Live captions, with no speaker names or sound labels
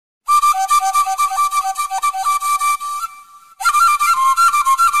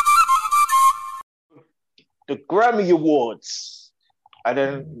Grammy Awards. And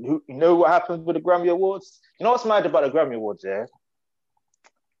then you know what happens with the Grammy Awards? You know what's mad about the Grammy Awards, yeah?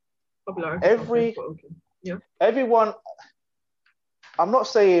 Popular artist contest, Every but okay. Yeah. everyone I'm not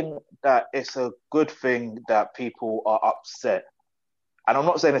saying that it's a good thing that people are upset. And I'm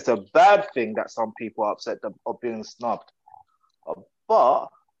not saying it's a bad thing that some people are upset of being snubbed. But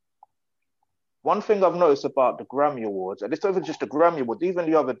one thing I've noticed about the Grammy Awards, and it's not even just the Grammy Awards, even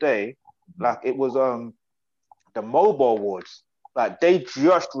the other day, like it was the Mobile Awards, like they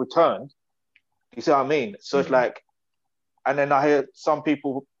just returned. You see what I mean? So it's like, and then I hear some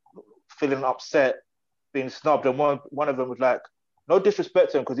people feeling upset, being snubbed, and one of them was like, no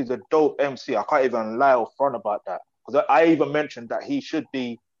disrespect to him because he's a dope MC. I can't even lie or front about that. Because I even mentioned that he should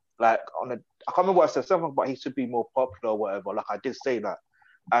be like I can't remember what I said, something about he should be more popular or whatever. Like I did say that.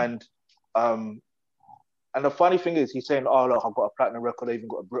 And and the funny thing is he's saying, oh look, I've got a platinum record, I even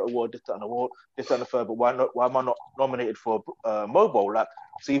got a Brit Award, this, that, and award, this, that, and the third, but why am I not nominated for Mobile? Like,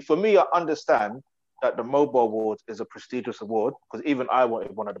 see, for me, I understand that the Mobile Award is a prestigious award, because even I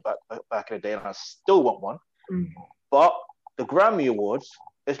wanted one at the back in the day, and I still want one. But the Grammy Awards,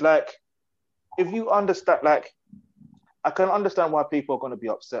 it's like, if you understand, like, I can understand why people are going to be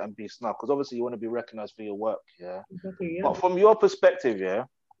upset and be snubbed, because obviously you want to be recognized for your work, yeah? Exactly, yeah. But from your perspective, yeah,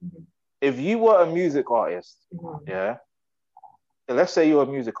 if you were a music artist, yeah, let's say you're a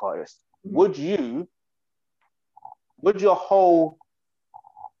music artist, would your whole,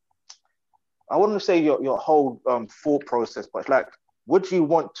 I wouldn't say your whole thought process, but it's like, would you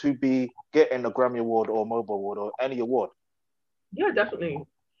want to be getting a Grammy Award or a Mobile Award or any award? Yeah, definitely.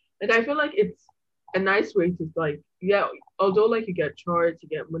 Like, I feel like it's a nice way to, like, yeah, although like you get charged, you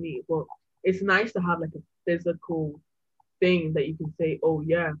get money, but it's nice to have like a physical thing that you can say, oh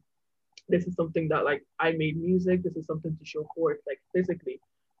yeah, this is something that like I made music, this is something to show for it, like physically.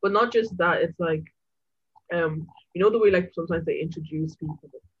 But not just that, it's like you know the way like sometimes they introduce people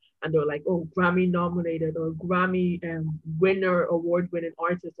and they're like, oh, Grammy nominated or Grammy winner, award winning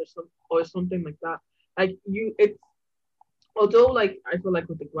artist or something like that. Like it's although like I feel like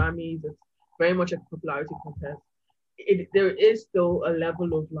with the Grammys it's very much a popularity contest. There is still a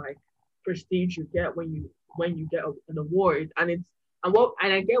level of like prestige you get when you get an award, and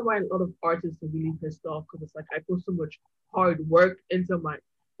I get why a lot of artists are really pissed off, because it's like I put so much hard work into my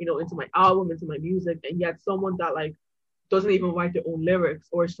into my album, into my music, and yet someone that like doesn't even write their own lyrics,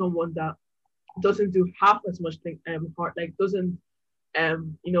 or someone that doesn't do half as much thing hard, like doesn't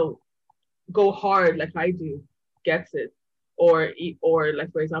you know go hard like I do, gets it. Or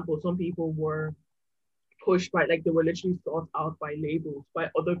like for example, some people were pushed by, like they were literally sought out by labels, by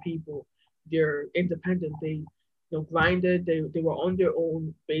other people. They're independent. They grinded. They were on their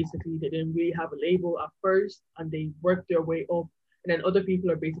own basically. They didn't really have a label at first, and they worked their way up. And then other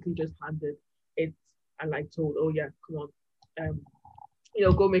people are basically just handed it and like told, oh yeah, come on,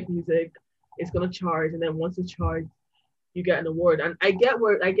 go make music. It's gonna charge, and then once it's charged, you get an award. And I get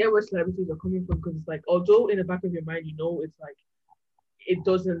where celebrities are coming from, because it's like, although in the back of your mind, it's like it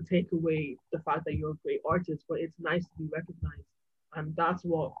doesn't take away the fact that you're a great artist, but it's nice to be recognized, and that's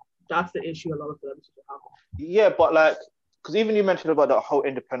the issue a lot of celebrities are having. Yeah, but like, because even you mentioned about that whole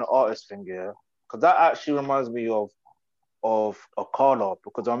independent artist thing, yeah, because that actually reminds me of Akala,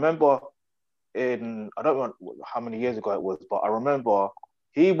 because I remember I don't know how many years ago it was, but I remember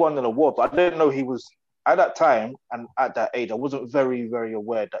he won an award, but I didn't know he was, at that time and at that age, I wasn't very, very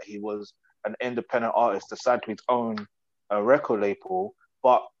aware that he was an independent artist assigned to his own record label,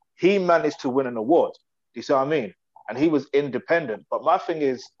 but he managed to win an award. Do you see what I mean? And he was independent. But my thing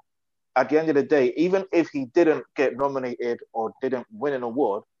is, at the end of the day, even if he didn't get nominated or didn't win an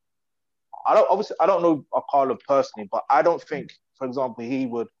award, I don't know Akala personally, but I don't think, for example, he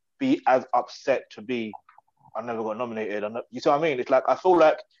would be as upset to be, I never got nominated. You see what I mean? It's like, I feel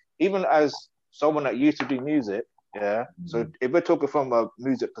like even as someone that used to do music, yeah. So if we're talking from a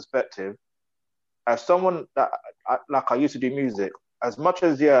music perspective, as someone that I used to do music, as much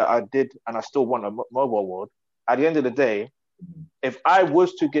as I did, and I still want a Mobile Award. At the end of the day, if I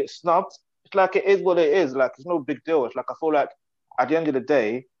was to get snubbed, it's like it is what it is. Like, it's no big deal. It's like, I feel like at the end of the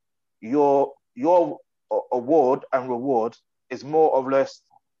day, your award and reward is more or less.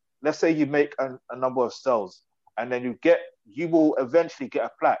 Let's say you make a number of sales, and then you will eventually get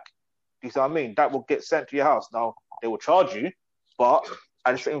a plaque. You see what I mean? That will get sent to your house. Now, they will charge you, but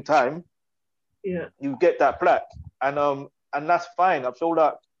at the same time, you get that plaque, and that's fine. I feel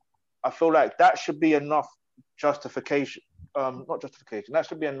like that should be enough justification. Not justification. That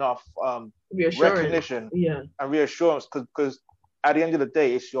should be enough recognition and reassurance, because at the end of the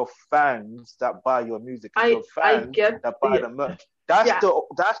day, it's your fans that buy your music. It's your fans that buy the merch.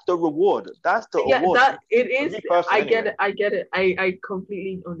 That's the reward. That's the award. That it is. I get anyway. it. I get it. I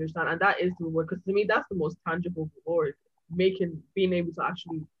completely understand, and that is the reward, because to me that's the most tangible reward. Being able to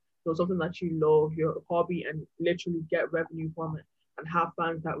actually do something that you love, your hobby, and literally get revenue from it, and have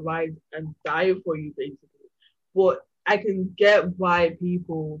fans that ride and die for you, basically. But I can get why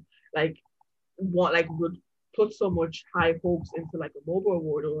people would put so much high hopes into like a Mobile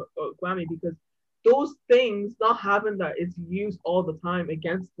Award or a Grammy, because those things, not having that, is used all the time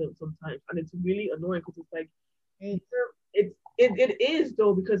against them sometimes, and it's really annoying, because it's like it is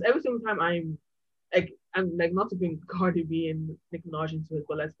though, because every single time I'm like, not to bring Cardi B and Nicki Minaj into it,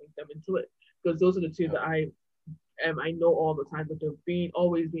 but let's bring them into it, because those are the two that I know all the time that they're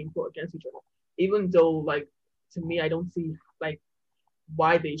always being put against each other, even though, like, to me, I don't see like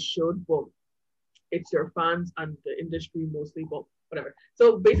why they should, but it's their fans and the industry mostly, but whatever.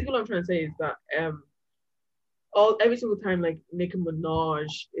 So basically what I'm trying to say is that every single time like Nicki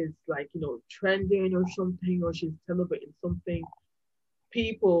Minaj is like, trending or something, or she's celebrating something,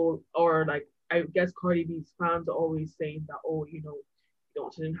 people, or like, I guess Cardi B's fans are always saying that, oh, she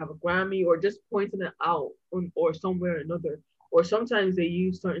didn't have a Grammy, or just pointing it out or somewhere or another. Or sometimes they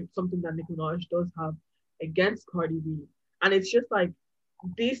use something that Nicki Minaj does have against Cardi B. And it's just like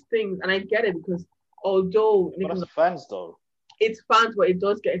these things, and I get it, because although that's fans though. It's fans, but it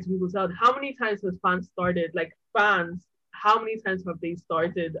does get into people's head. How many times has fans started, like fans, how many times have they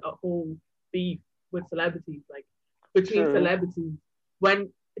started a whole beef with celebrities, like between celebrities?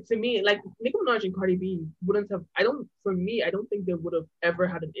 When, to me, like Nicki Minaj and Cardi B wouldn't have, I don't think they would have ever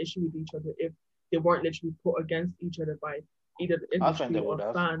had an issue with each other if they weren't literally put against each other by either the industry or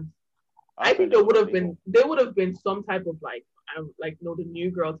fans. I think there would have been some type of like the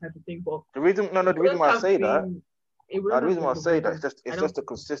new girl type of thing. But the reason why I say that it's just the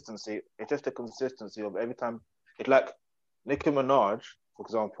consistency. It's just the consistency of every time. It's like Nicki Minaj, for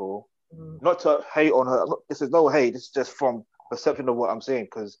example. Not to hate on her. This is no hate. This is just from perception of what I'm saying,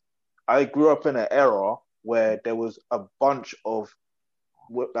 because I grew up in an era where there was a bunch of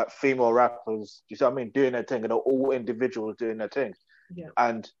like female rappers. You see what I mean? Doing their thing, and they're all individuals doing their thing. Yeah.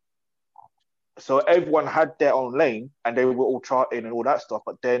 And so everyone had their own lane, and they were all charting and all that stuff.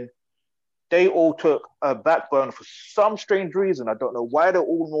 But then they all took a backburner for some strange reason. I don't know why they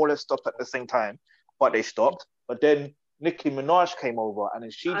all more or less stopped at the same time, but they stopped. But then Nicki Minaj came over, and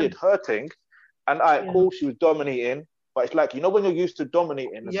then she did her thing. And cool, she was dominating. But it's like, when you're used to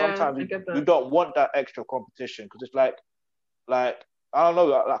dominating, and sometimes you don't want that extra competition, because it's like I don't know,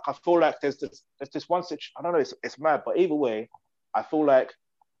 like I feel like there's this one situation. I don't know, it's mad, but either way, I feel like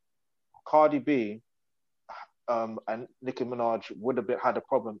Cardi B and Nicki Minaj would have had a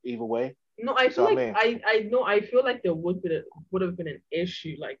problem either way. No, I feel like I feel like there would have been an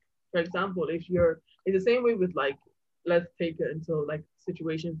issue. Like, for example, it's the same way with, like, let's take it into like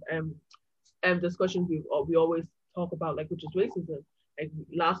situations discussions we always talk about, like, which is racism. Like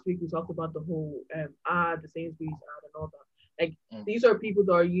last week we talked about the whole the Sainsbury's ad and all that. Like these are people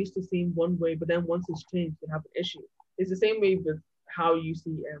that are used to seeing one way, but then once it's changed, they have an issue. It's the same way with how you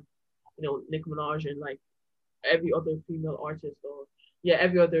see Nicki Minaj and like every other female artist, or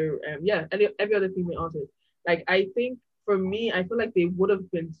every other female artist. Like, I think for me, I feel like they would have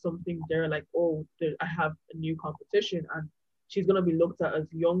been something there, like, oh, I have a new competition, and she's gonna be looked at as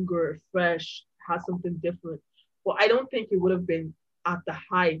younger, fresh, has something different. But I don't think it would have been at the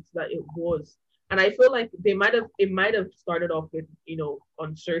height that it was. And I feel like it might have started off with,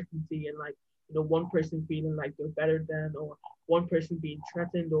 uncertainty, and like, one person feeling like they're better than, or one person being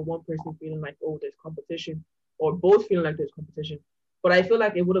threatened, or one person feeling like, oh, there's competition, or both feeling like there's competition. But I feel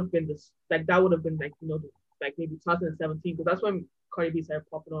like it would have been that would have been like, like maybe 2017, because that's when Cardi B started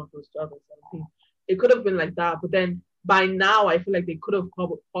popping off, was 2017. It could have been like that, but then by now I feel like they could have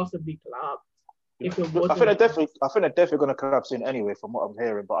possibly collapsed. I think they're definitely going to collapse soon anyway, from what I'm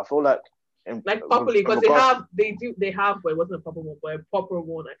hearing. But I feel like properly, because they have, but it wasn't a proper one, but a proper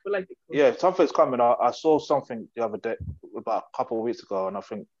one. I feel like something's coming. I saw something the other day, about a couple of weeks ago, and I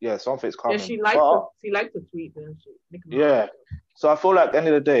think something's coming. Yeah, she liked the tweet, didn't she? Yeah. So I feel like at the end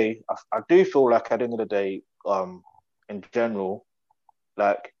of the day, I do feel like at the end of the day, in general,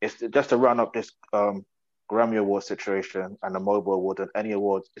 like, it's just to run up this Grammy Award situation and the Mobile Award and any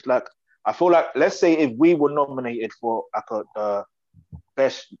awards. It's like, I feel like, let's say if we were nominated for like a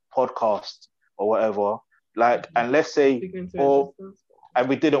best podcast or whatever, like, and let's say, and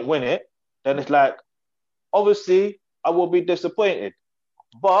we didn't win it, then it's like, obviously I will be disappointed.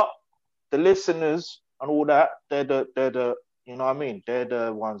 But the listeners and all that, they're the you know what I mean? They're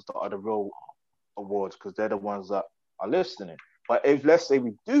the ones that are the real awards, because they're the ones that are listening. But if, let's say,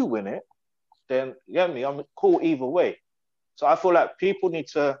 we do win it, then I'm cool either way. So I feel like people need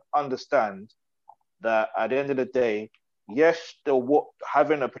to understand that at the end of the day, yes,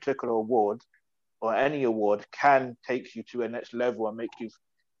 having a particular award or any award can take you to a next level and make you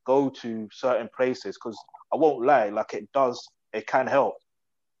go to certain places. Because I won't lie, like it can help.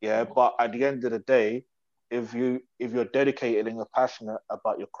 Yeah, but at the end of the day, if you're dedicated and you're passionate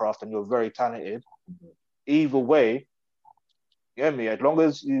about your craft and you're very talented, either way, as long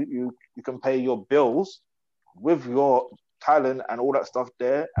as you can pay your bills with your talent and all that stuff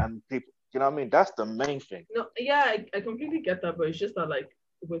there, and people, you know what I mean? That's the main thing. No, yeah, I completely get that, but it's just that like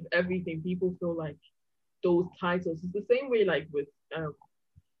with everything, people feel like those titles. It's the same way like with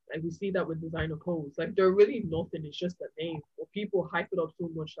like we see that with designer clothes. Like they're really nothing. It's just a name. But people hype it up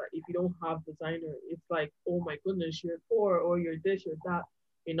so much that if you don't have designer, it's like, oh my goodness, you're poor or you're this, you're that.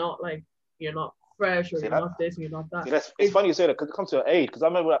 You're not fresh or you're not this, or you're not that. It's funny you say that because it comes to an age. Because I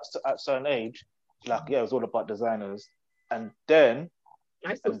remember at a certain age, like it was all about designers, and then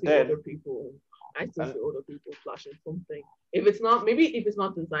I still see older people. I still see older people flashing something. If it's not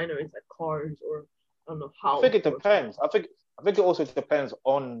designer, it's like cars or I don't know how. I think it depends. I think it also depends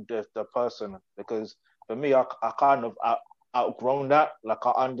on the person, because for me, I kind of outgrown that. Like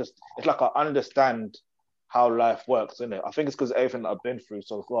it's like I understand how life works, isn't it? I think it's because everything that I've been through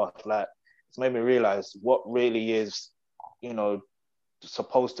so far, like it's made me realize what really is,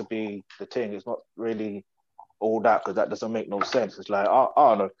 supposed to be the thing. It's not really all that, because that doesn't make no sense. It's like I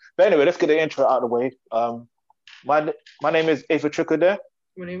don't know. But anyway, let's get the intro out of the way. My name is Ifa Chukwude.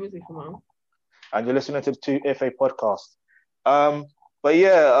 My name is Ifama. And you're listening to the 2FA podcast. But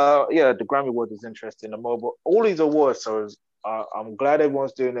yeah, the Grammy Awards is interesting. All these awards, so I'm glad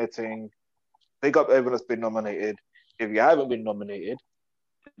everyone's doing their thing. Big up everyone that's been nominated. If you haven't been nominated,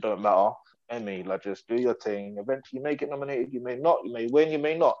 it don't matter. I mean, like, just do your thing. Eventually, you may get nominated. You may not. You may win. You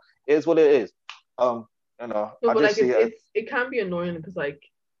may not. It is what it is. No, but like it can be annoying because like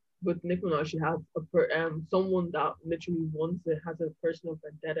with Nicki Minaj, she has someone that literally wants it, has a personal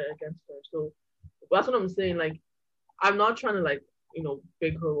vendetta against her. So that's what I'm saying. Like, I'm not trying to like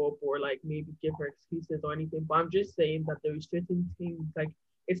big her up or like maybe give her excuses or anything, but I'm just saying that there's certain things like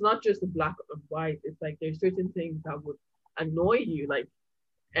it's not just the black and white. It's like there's certain things that would annoy you. Like,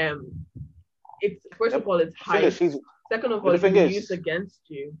 it's first of all it's high. Second of all, it's used against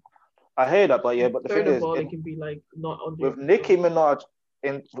you. I hear that, but the third thing of all, it can be like not on with Nicki Minaj,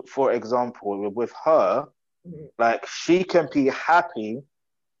 for example, with her, like she can be happy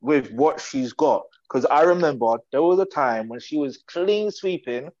with what she's got. Because I remember there was a time when she was clean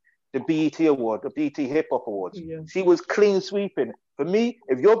sweeping the BET Award, the BET Hip Hop Awards. Yeah. She was clean sweeping. For me,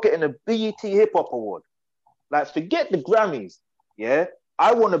 if you're getting a BET Hip Hop Award, like forget the Grammys, yeah?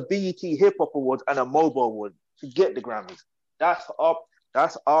 I want a BET Hip Hop Award and a Mobile Award to get the Grammys.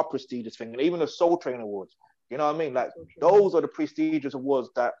 That's our prestigious thing. And even the Soul Train Awards. You know what I mean? Like, those are the prestigious awards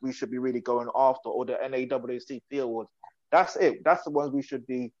that we should be really going after, or the NAACP Awards. That's it. That's the ones we should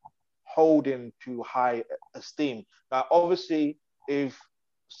be holding to high esteem. Now, obviously, if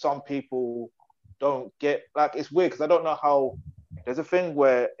some people don't get, like, it's weird because I don't know how. There's a thing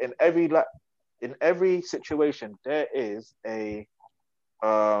where in every situation there is a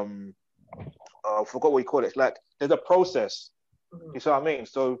I forgot what you call it. It's like there's a process. You see what I mean?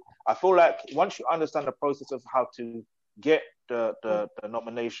 So I feel like once you understand the process of how to get the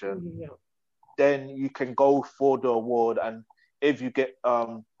nomination, then you can go for the award. And if you get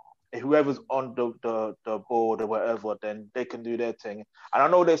whoever's on the board or whatever, then they can do their thing. And I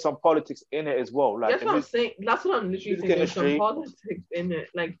know there's some politics in it as well. Like that's what I'm saying. That's what I'm literally saying. There's some politics in it.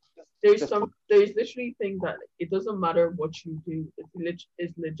 Like there's literally things that it doesn't matter what you do.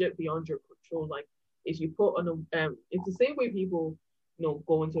 It's legit beyond your control. Like if you put on it's the same way people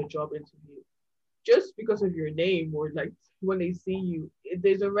go into a job interview. Just because of your name or like when they see you,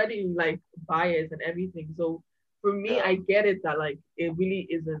 there's already like bias and everything. So for me, I get it that like it really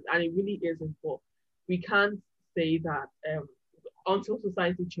isn't, and it really isn't. But we can't say that until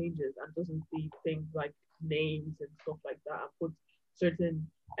society changes and doesn't see things like names and stuff like that and put certain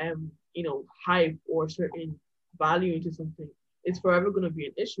hype or certain value into something, it's forever going to be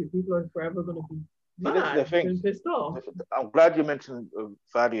an issue. People are forever going to be mad and pissed off. I'm glad you mentioned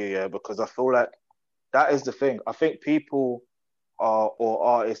value, because I feel like that is the thing. I think people or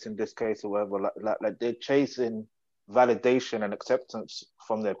artists in this case or whatever, like they're chasing validation and acceptance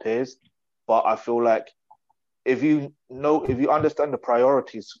from their peers. But I feel like if you understand the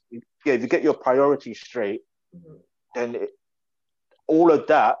priorities, if you get your priorities straight, then all of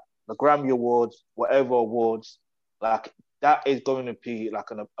that, the Grammy Awards, whatever awards, like that is going to be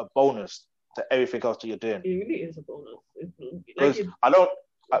like a bonus to everything else that you're doing. It really is a bonus. Because I don't,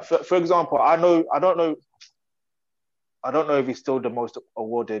 for example, I don't know. I don't know if he's still the most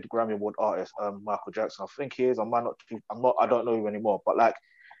awarded Grammy Award artist, Michael Jackson. I think he is. I might not. I'm not. I don't know him anymore. But like,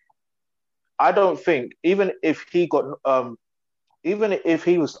 I don't think even if he was,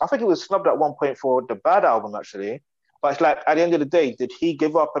 I think he was snubbed at one point for the Bad album actually. But it's like at the end of the day, did he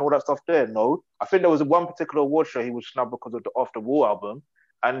give up and all that stuff there? No. I think there was one particular award show he was snubbed because of the Off the Wall album.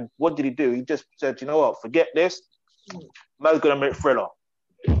 And what did he do? He just said, you know what, forget this. Man's gonna make Thriller.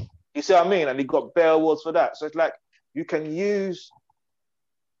 You see what I mean? And he got bare awards for that. So it's like you can use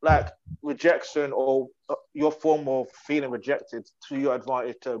like rejection or your form of feeling rejected to your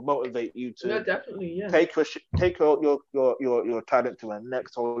advantage to motivate you to definitely, yeah. take your talent to a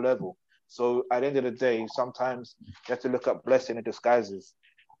next whole level. So at the end of the day, sometimes you have to look at blessing in disguises.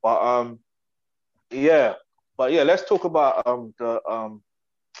 But yeah, let's talk about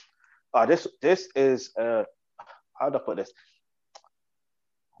this is how do I put this?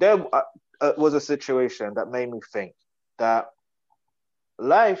 There was a situation that made me think that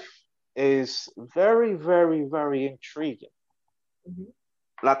life is very, very, very intriguing. Mm-hmm.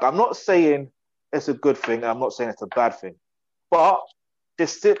 Like, I'm not saying it's a good thing. I'm not saying it's a bad thing. But the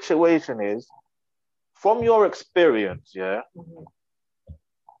situation is, from your experience, yeah, mm-hmm.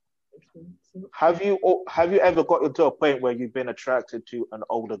 have you ever got to a point where you've been attracted to an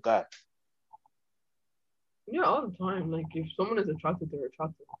older guy? Yeah, all the time. Like, if someone is attracted, they're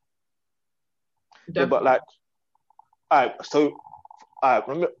attracted. Yeah, but like, all right,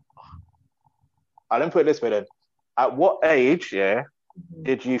 remember, let me put it this way then. At what age, yeah, mm-hmm.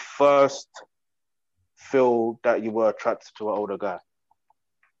 did you first feel that you were attracted to an older guy?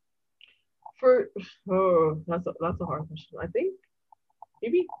 That's a hard question. I think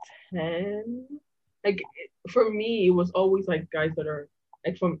maybe 10. Like, for me, it was always like guys that are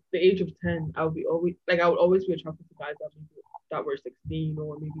like from the age of 10. I would always be attracted to guys that were 16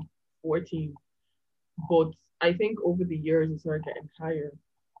 or maybe 14. But I think over the years it started getting higher.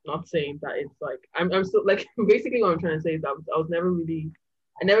 Not saying that it's like I'm still like basically what I'm trying to say is that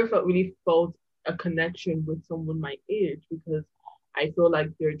I never felt a connection with someone my age because I feel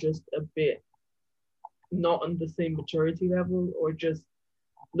like they're just a bit not on the same maturity level or just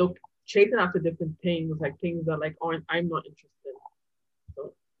chasing after different things, like things that like I'm not interested in.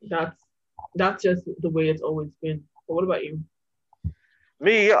 So that's just the way it's always been. But what about you?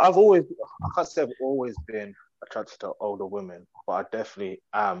 Me, I can't say I've always been attracted to older women, but I definitely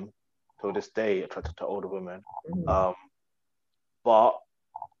am to this day attracted to older women. Mm-hmm. But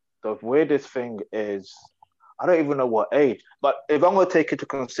the weirdest thing is, I don't even know what age, but if I'm going to take into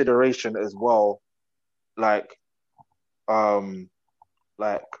consideration as well, like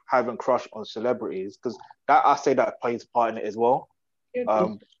having crush on celebrities, because that I say that plays part in it as well.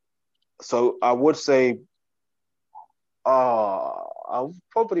 Mm-hmm. So I would say, I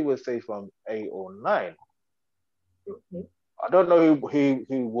probably would say from 8 or 9. Mm-hmm. I don't know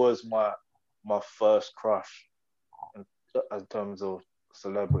who was my first crush in terms of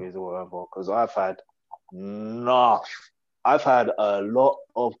celebrities or whatever, because I've had a lot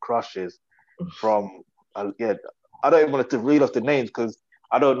of crushes from yeah. I don't even want to read off the names because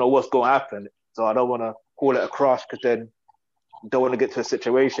I don't know what's going to happen, so I don't want to call it a crush because then you don't want to get to a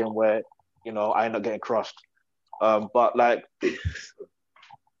situation where I end up getting crushed. But like,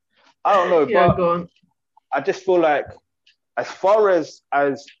 I don't know. Yeah, but go on. I just feel like, as far as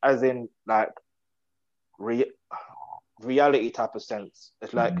in like reality type of sense,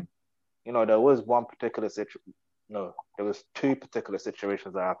 it's like there was one particular situation. No, there was two particular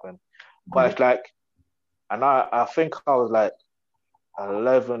situations that happened, but it's like, and I think I was like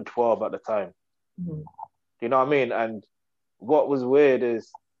 11, 12 at the time. Mm-hmm. You know what I mean? And what was weird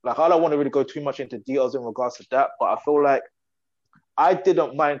is, like, I don't want to really go too much into details in regards to that, but I feel like I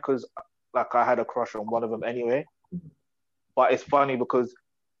didn't mind because, like, I had a crush on one of them anyway. Mm-hmm. But it's funny because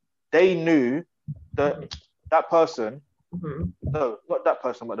they knew that that person, mm-hmm. no, not that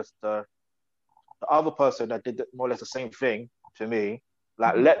person, but the other person that did more or less the same thing to me,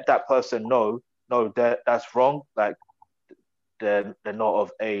 like, let that person know, no, that's wrong. Like, they're not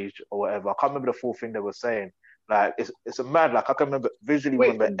of age or whatever. I can't remember the full thing they were saying. Like, it's a mad, like, I can remember everything.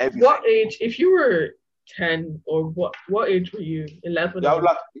 What age? If you were 10 or what age were you? 11?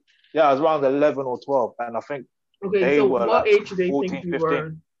 Yeah, I was around 11 or 12, and I think. Okay, so what like age do they 14, think you 15.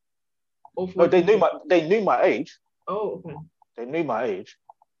 Were? Oh, no, they knew my age. Oh, okay. They knew my age.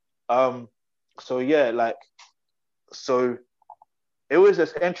 So yeah, like, so it was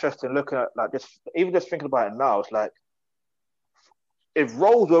just interesting looking at, like, even just thinking about it now. It's like, if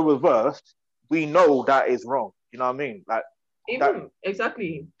roles were reversed, we know that is wrong. You know what I mean? Like,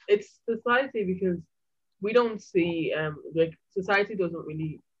 exactly. It's society, because we don't see like society doesn't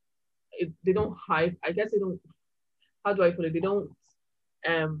really. They don't hype. I guess they don't. how do I put it? They don't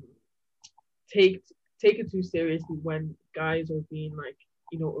um take take it too seriously when guys are being like,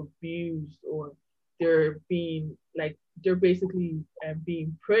 abused, or they're being like, they're basically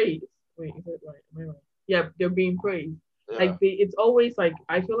being praised. Wait, is it right? Am I right? Yeah, they're being praised. Yeah. Like it's always like,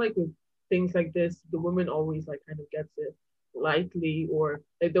 I feel like with things like this, the woman always like kind of gets it lightly, or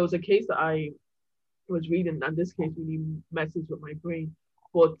like there was a case that I was reading, and this case really messes with my brain.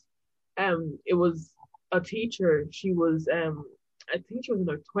 But it was a teacher. She was I think she was in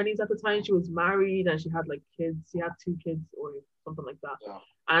her 20s at the time. She was married and she had like kids. She had two kids or something like that. Yeah.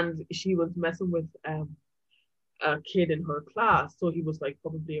 And she was messing with a kid in her class. So he was like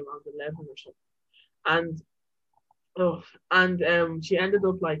probably around 11 or something. And she ended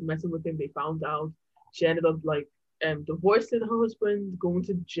up like messing with him. They found out. She ended up like divorcing her husband, going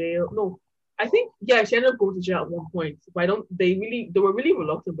to jail. No, I think, yeah, she ended up going to jail at one point. But they were really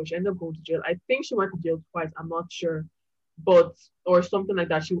reluctant, but she ended up going to jail. I think she went to jail twice. I'm not sure, but or something like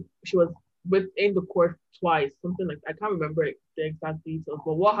that. She was within the court twice. Something like, I can't remember the exact details.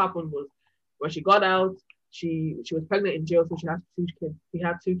 But what happened was, when she got out, she was pregnant in jail, so she had two kids. She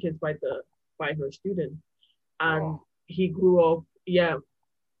had two kids by her student, and he grew up. Yeah,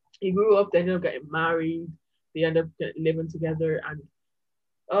 he grew up. They ended up getting married. They ended up living together, and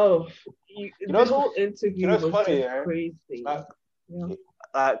the whole interview was funny, just crazy.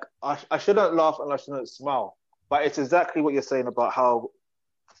 Like I shouldn't laugh and I shouldn't smile, but it's exactly what you're saying about how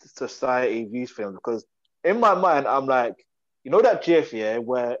society views films. Because in my mind, I'm like, that GIF, yeah,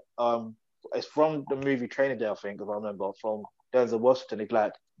 where it's from the movie Training Day, I think, if I remember, from Denzel Washington. It's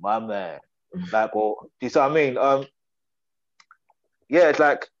like, my man, like, well, do you see what I mean? Yeah, it's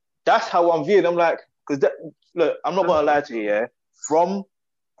like that's how I'm viewed. I'm like, because look, I'm not gonna lie to you, yeah. From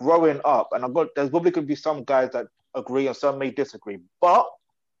growing up, and there's probably could be some guys that agree and some may disagree, but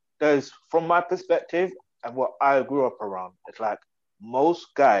from my perspective and what I grew up around, it's like most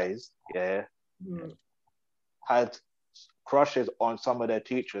guys, yeah, had crushes on some of their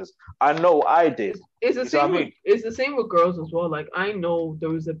teachers. I know I did. It's the same. It's the same with girls as well. Like, I know there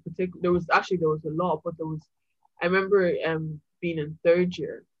was a law, but I remember being in third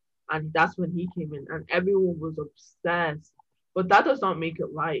year, and that's when he came in, and everyone was obsessed. But that does not make it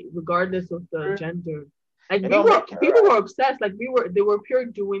right, regardless of the gender. Like, people were obsessed. Like, they were pure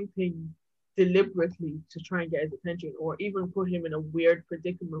doing things deliberately to try and get his attention, or even put him in a weird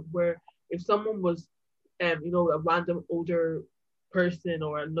predicament where if someone was, a random older person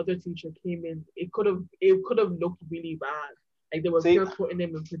or another teacher came in, it could have looked really bad. Like, they were pure putting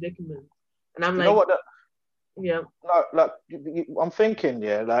him in predicaments. And I'm like, know what? Yeah. No, like I'm thinking,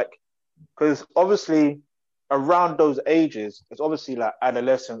 yeah, like, because obviously around those ages, it's obviously like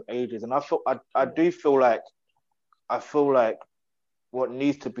adolescent ages, and I do feel like what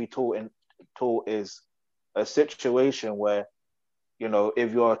needs to be taught is a situation where,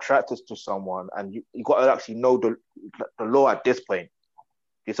 if you're attracted to someone and you got to actually know the law at this point.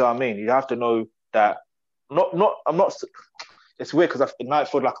 You see what I mean? You have to know that. I'm not. It's weird because it might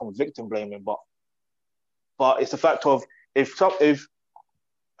feel like I'm victim blaming, but it's the fact of this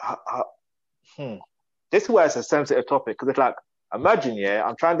is where it's a sensitive topic, because it's like, imagine, yeah,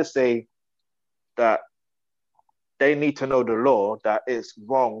 I'm trying to say that they need to know the law, that it's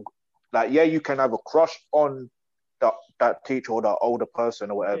wrong. Like, yeah, you can have a crush on that teacher or that older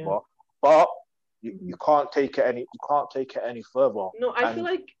person or whatever, but you can't take it any further. No, I feel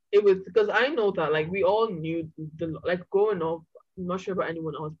like it was because I know that, like, we all knew like, growing up. I'm not sure about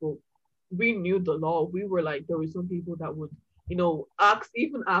anyone else, but we knew the law. We were like, there were some people that would, ask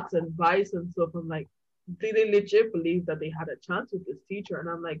advice and stuff. I'm like, they legit believe that they had a chance with this teacher, and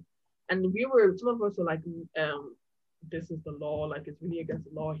I'm like, and some of us were like, this is the law, like, it's really against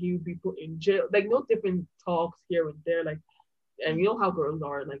the law. He would be put in jail, like, no different talks here and there, like, and you know how girls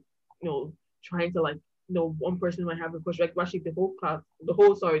are, like, trying to, like, one person might have a push, like, actually the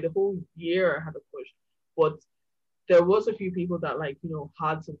whole year had a push, but there was a few people that, like,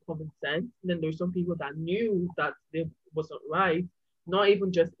 had some common sense, and then there's some people that knew that it wasn't right, not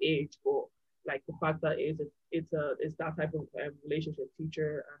even just age, but like the fact that it's that type of relationship,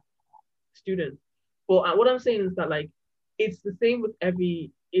 teacher and student. But what I'm saying is that, like, it's the same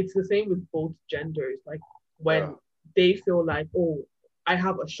with both genders. Like, when they feel like, oh, I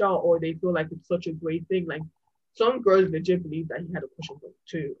have a shot, or they feel like it's such a great thing. Like, some girls legit believe that he had a push on them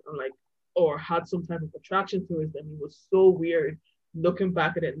too, and like, or had some type of attraction towards them. It was so weird looking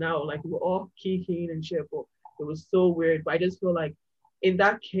back at it now. Like, we were all keen and shit, but it was so weird. But I just feel like in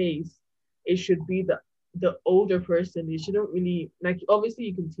that case, it should be the older person. You shouldn't really, like, obviously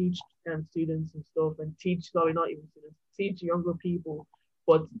you can teach students and stuff, and not even students, teach younger people,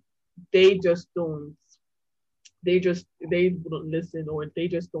 but they just don't they wouldn't listen, or they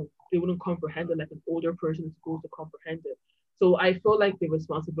wouldn't comprehend it like an older person is supposed to comprehend it. So I feel like the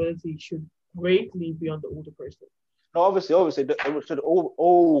responsibility should greatly be on the older person. No, obviously, it should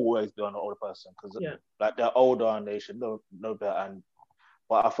always be on the older person because Yeah. like they're older and they should know better.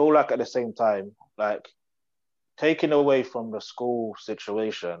 But I feel like at the same time, like taking away from the school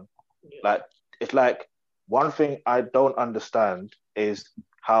situation, Yeah. like it's like one thing I don't understand is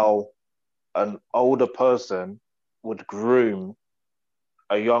how an older person would groom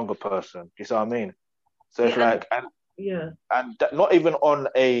a younger person. Do you see what I mean? So it's Yeah, like, yeah. and not even on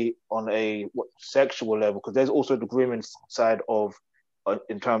a sexual level, because there's also the grooming side of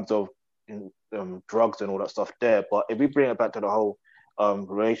in terms of drugs and all that stuff there. But if we bring it back to the whole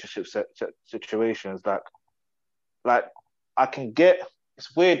relationship situations, like I can get,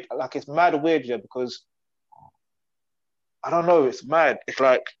 it's weird, like it's mad weird, yeah, because I don't know, it's mad. It's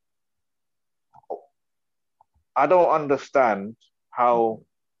like I don't understand how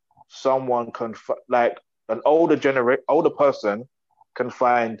someone can like an older person can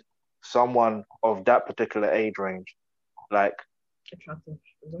find someone of that particular age range like Attractive.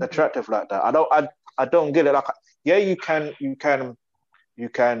 attractive like that. I don't get it. Like, yeah, you can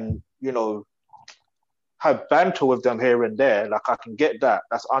have banter with them here and there. Like, I can get that.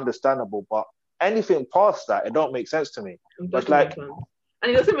 That's understandable. But anything past that, it don't make sense to me. It But doesn't make sense.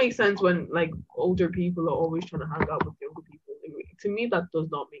 And it doesn't make sense when like older people are always trying to hang out with younger people. To me, that does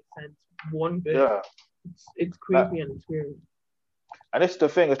not make sense one bit. Yeah, It's creepy and it's weird. and it's the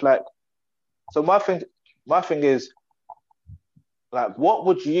thing. It's like, so my thing is like, what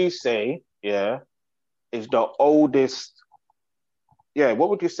would you say? Yeah, is the oldest? Yeah, what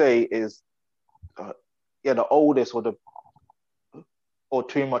would you say is? Yeah, the oldest or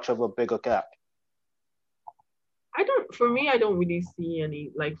too much of a bigger gap? For me, I don't really see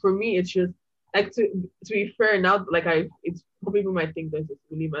any, like, for me, it's just, like, to be fair, now, like, it's probably people might think this is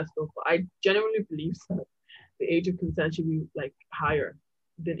really messed up, but I genuinely believe that the age of consent should be, like, higher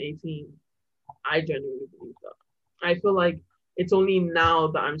than 18. I genuinely believe that. I feel like it's only now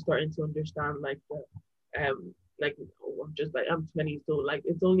that I'm starting to understand, like, like, I'm 20, so, like,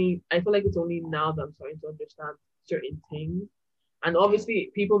 I feel like it's only now that I'm starting to understand certain things. And obviously,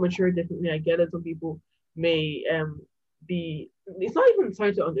 people mature differently. I get it. Some people may it's not even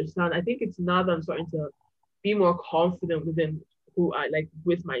starting to understand. I think it's now that I'm starting to be more confident within who I like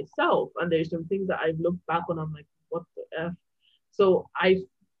with myself. And there's some things that I've looked back on, I'm like, what the F? So I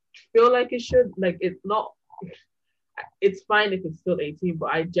feel like it should, like, it's fine if it's still 18,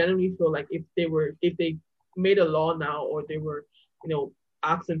 but I generally feel like if they made a law now, or they were,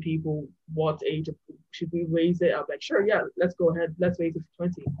 asking people what age should we raise it, I'm like, sure, yeah, let's go ahead, let's raise it to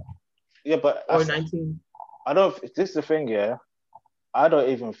 20. Yeah, but or 19. I don't. This is the thing, yeah. I don't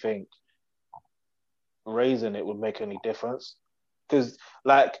even think raising it would make any difference because,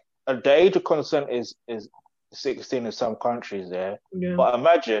 like, the age of consent is 16 in some countries there. Yeah. But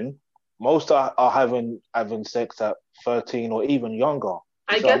imagine most are having sex at 13 or even younger.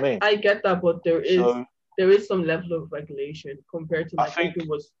 I get that, but there is some level of regulation compared to, like, if it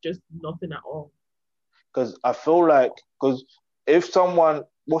was just nothing at all. Because I feel like, if someone,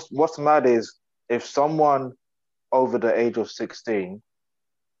 what's mad is if someone over the age of 16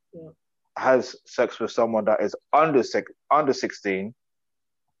 has sex with someone that is under 16,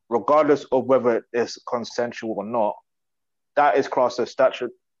 regardless of whether it's consensual or not, that is classed as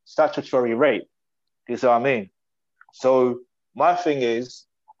statutory rape. Do you see what I mean? So my thing is,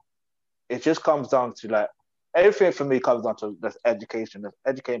 it just comes down to, like, everything for me comes down to this education,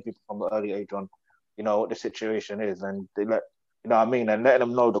 educating people from the early age on, what the situation is, and they what I mean, and letting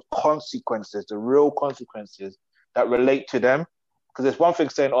them know the consequences, the real consequences that relate to them. Because it's one thing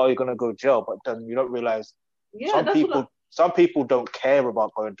saying, "Oh, you're gonna go to jail," but then you don't realize some people don't care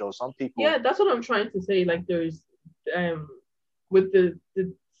about going to jail. Some people. Yeah, that's what I'm trying to say. Like, there's with the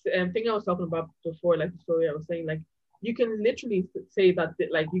thing I was talking about before, like the story I was saying, like, you can literally say that,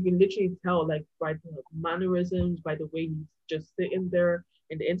 like, you can literally tell, like, by the mannerisms, by the way he's just sitting there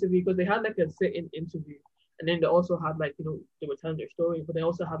in the interview, because they had, like, a sit-in interview, and then they also had, like, they were telling their story, but they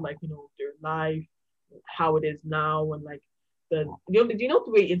also had, like, their life, how it is now, and, like, do you know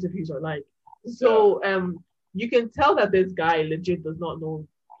the way interviews are like? So you can tell that this guy legit does not know,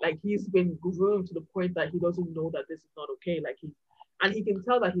 like, he's been groomed to the point that he doesn't know that this is not okay, like, and he can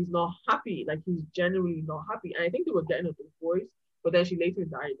tell that he's not happy, like, he's genuinely not happy. And I think they were getting a divorce, but then she later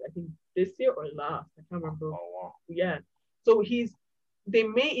died, I think this year or last, I can't remember. Oh, wow. Yeah. So he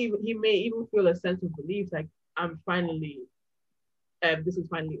may even feel a sense of relief, like, I'm finally, this is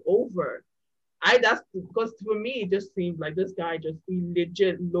finally over. That's because for me, it just seemed like this guy he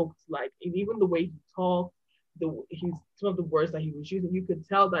legit looked like, and even the way he talked, he's some of the words that he was using. You could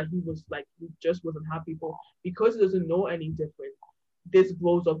tell that he was like he just wasn't happy, but because he doesn't know any different, this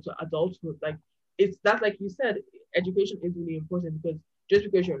grows up to adulthood. Like it's that like you said, education is really important because just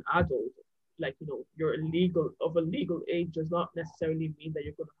because you're an adult, like you're a legal age does not necessarily mean that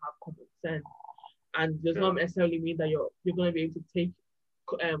you're gonna have common sense, and does not necessarily mean that you're gonna be able to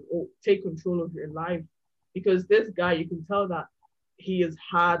take control of your life. Because this guy, you can tell that he's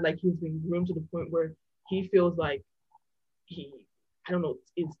been groomed to the point where he feels like he, I don't know,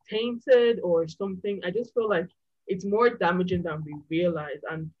 is tainted or something. I just feel like it's more damaging than we realize,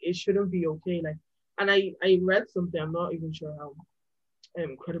 and it shouldn't be okay. Like, and I read something. I'm not even sure how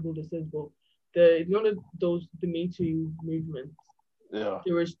credible this is, but the Me Too movement. Yeah.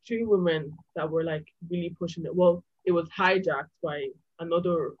 There was two women that were like really pushing it. Well, it was hijacked by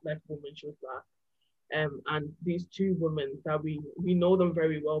another like woman. She was black. And these two women that we know them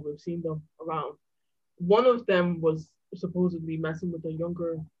very well. We've seen them around. One of them was supposedly messing with a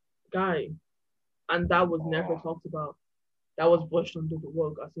younger guy, and that was never talked about. That was brushed under the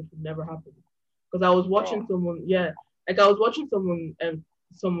rug as if it never happened. Because I was watching someone's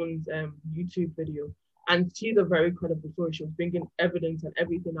YouTube video, and she's a very credible story. She was bringing evidence and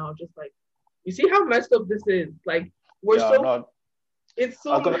everything. I was just like, you see how messed up this is? Like it's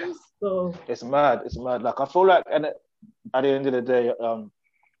so messed up. It's mad. It's mad. Like I feel like, and at the end of the day,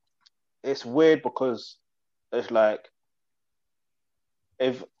 it's weird because it's like,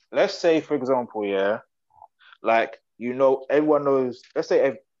 if let's say for example, like everyone knows. Let's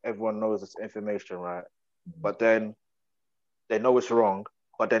say everyone knows this information, right? But then they know it's wrong.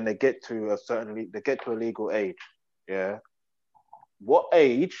 But then they get to a legal age. Yeah. What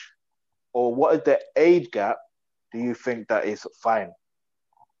age, or what is the age gap? Do you think that is fine?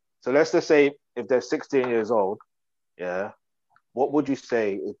 So let's just say if they're 16 years old, yeah, what would you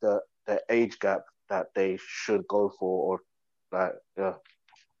say is the age gap that they should go for, or like, yeah?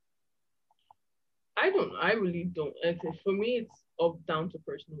 I really don't. For me, it's up down to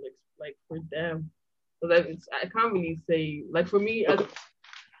personal, like for them. Like I can't really say, like for me,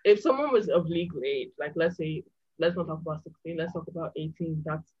 if someone was of legal age, like let's not talk about 16, let's talk about 18.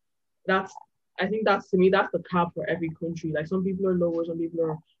 That's I think that's, to me, that's the cap for every country. Like some people are lower, some people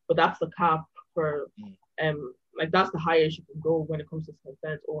are, but that's the cap for like that's the highest you can go when it comes to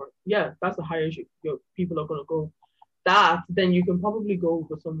consent. Or that's the highest your people are gonna go. That then you can probably go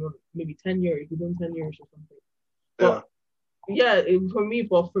with someone maybe 10 years, you can do 10 years or something.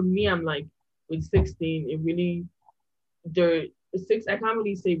 But for me, I'm like with 16, it really I can't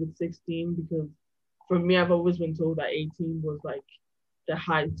really say with 16 because for me, I've always been told that 18 was like the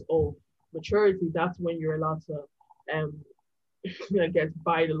height of maturity. That's when you're allowed to I guess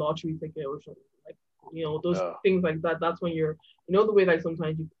buy the lottery ticket or something, like those things like that. That's when you're the way like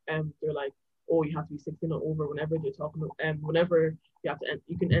sometimes you they're like, oh, you have to be 16 or over whenever they're talking whenever you have to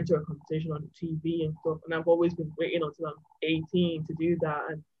you can enter a conversation on TV and stuff. And I've always been waiting until I'm 18 to do that,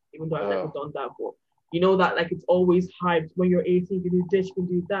 and even though I've never done that, but that like it's always hyped when you're 18, you can do this, you can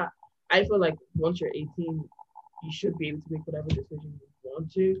do that. I feel like once you're 18, you should be able to make whatever decision you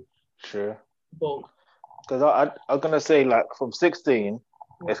want to. Sure. But because I was gonna say, like, from 16,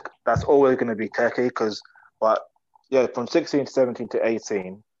 that's always gonna be techie. From 16 to 17 to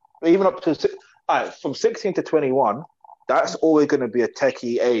 18, even up to from 16 to 21, that's always gonna be a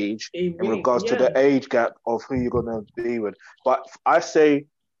techie age in regards to the age gap of who you're gonna be with. But I say,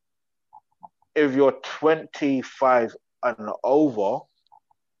 if you're 25 and over,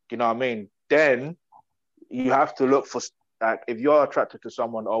 you know what I mean, then you have to look for, like, if you're attracted to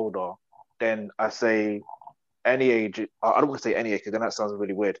someone older, then I say any age. I don't want to say any age because then that sounds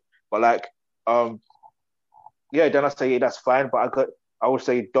really weird. But like, then I say that's fine. But I would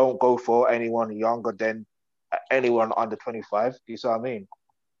say don't go for anyone younger than anyone under 25. You see what I mean?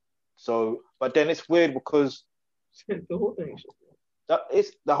 So, but then it's weird because the whole thing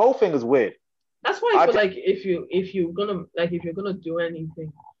the whole thing is weird. That's why I feel like if you're gonna do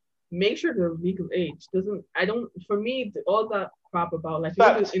anything, make sure the legal age doesn't. For me, all that crap about like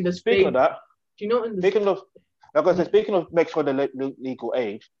in the speaking of that, speaking of make sure the legal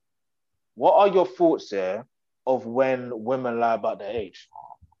age, what are your thoughts there of when women lie about their age?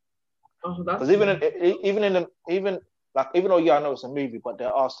 Because even though I know it's a movie, but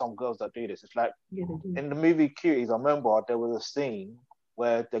there are some girls that do this. It's like in the movie Cuties, I remember there was a scene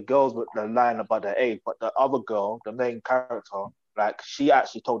where the girls were lying about their age, but the other girl, the main character, like, she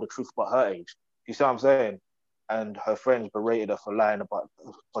actually told the truth about her age. You see what I'm saying? And her friends berated her for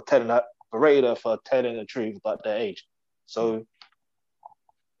telling the truth about their age. So,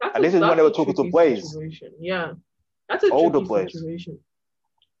 this is when they were talking to boys. Situation. Yeah, that's a older tricky boys. Situation.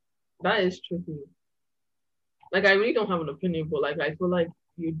 That is tricky. like I really don't have an opinion, but like I feel like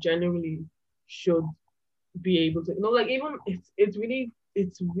you genuinely should be able to, like even it's really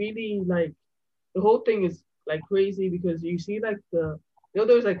like the whole thing is like crazy because you see like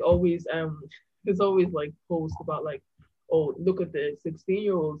there's like always there's always like posts about like, oh, look at the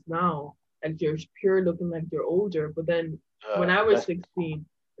 16-year-olds now, like they're pure looking like they're older, but then when I was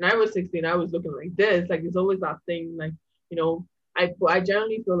That's 16 I was looking like this. Like there's always that thing, like, I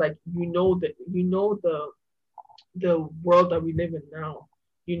generally feel like that the world that we live in now,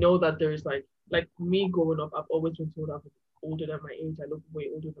 that there's like me growing up, I've always been told I'm older than my age. I look way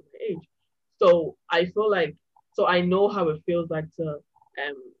older than my age. So I feel like, so I know how it feels like to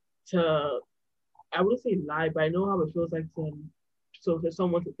I wouldn't say lie, but I know how it feels like so for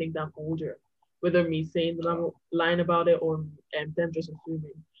someone to think that I'm older, whether me saying that I'm lying about it or them just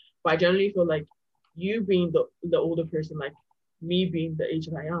assuming. But I generally feel like you being the older person, like me being the age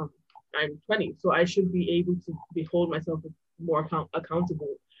that I'm 20, so I should be able to hold myself more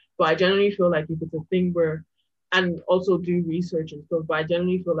accountable. But I generally feel like if it's a thing where, and also do research and stuff, but I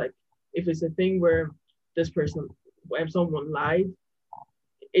generally feel like if it's a thing where this person, if someone lied,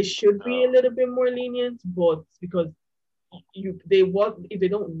 it should be a little bit more lenient, but because if they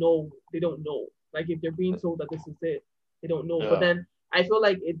don't know, they don't know. Like if they're being told that this is it, they don't know. But then I feel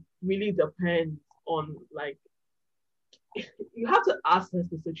like it really depends on like you have to assess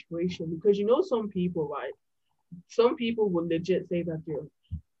the situation because some people, right? Some people will legit say that they're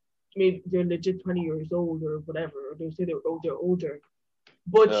legit 20 years old or whatever, or they'll say they're older.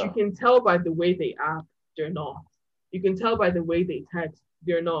 But you can tell by the way they act, they're not. You can tell by the way they text,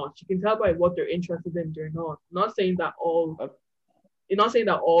 they're not. You can tell by what they're interested in, they're not. Not saying that all you're not saying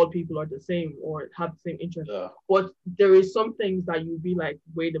that all people are the same or have the same interest. But there is some things that you'd be like,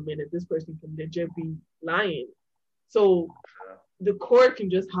 wait a minute, this person can legit be lying. So the court can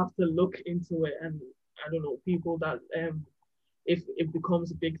just have to look into it, and I don't know, people that if it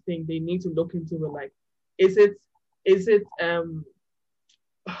becomes a big thing, they need to look into it. Like, is it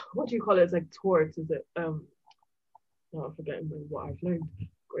what do you call it? It's like torts. Is it no, I'm forgetting what I've learned.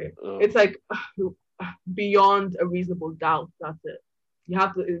 Great. It's like beyond a reasonable doubt. That's it.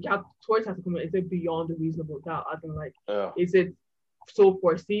 Torts have to come in. Is it beyond a reasonable doubt? I think like, is it so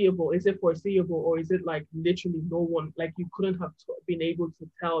foreseeable? Is it foreseeable, or is it like literally no one, like you couldn't have been able to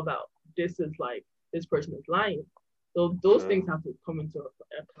tell that this is like this person is lying? So those things have to come into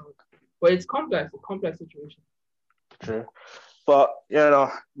account. But it's a complex situation. True. But,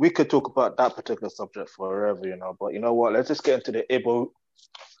 we could talk about that particular subject forever, But you know what? Let's just get into the Igbo.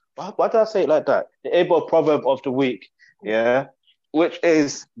 Why did I say it like that? The Igbo proverb of the week, which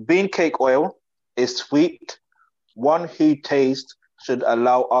is bean cake oil is sweet. One who tastes should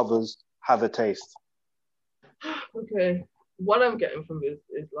allow others have a taste. Okay. What I'm getting from this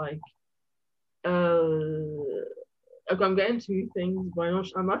is like, I'm getting two things, but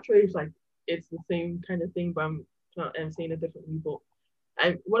I'm not sure if like it's the same kind of thing, but I'm saying it differently. But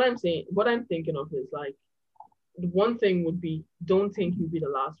what I'm thinking of is like, one thing would be, don't think you'll be the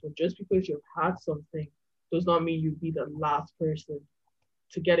last one. Just because you've had something does not mean you'll be the last person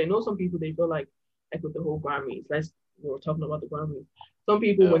to get it. Some people, they feel like with the whole Grammys, we're talking about the Grammys. Some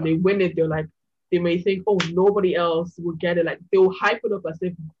people, when they win it, they're like, they may think, oh, nobody else will get it. Like they'll hype it up as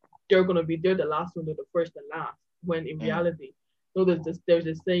if they're the last one, they're the first and last. When in reality, there's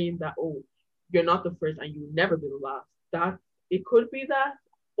this saying that, oh, you're not the first and you'll never be the last. That it could be that,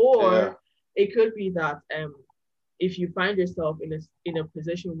 or it could be that if you find yourself in a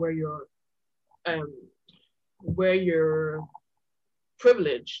position where you're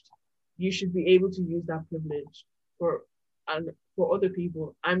privileged, you should be able to use that privilege for other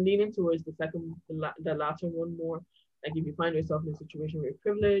people. I'm leaning towards the latter one more. Like if you find yourself in a situation where you're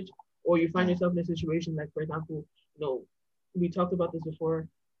privileged, or you find yourself in a situation like, for example, we talked about this before,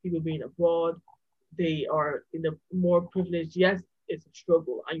 people being abroad, they are in a more privileged. Yes, it's a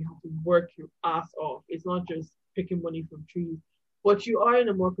struggle and you have to work your ass off. It's not just picking money from trees, but you are in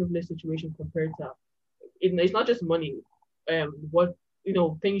a more privileged situation compared to it's not just money. What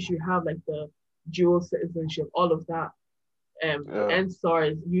things you have, like the dual citizenship, all of that, and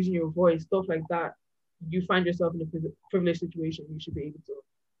SARS, using your voice, stuff like that. You find yourself in a privileged situation, you should be able to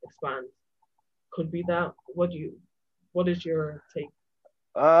expand. Could be that. What is your take?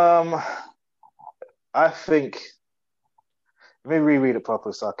 I think, let me reread it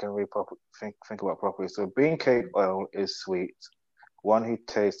properly so I can think about it properly. So bean cake oil is sweet. One who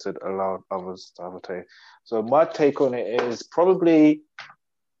tasted allowed others to have a taste. So my take on it is probably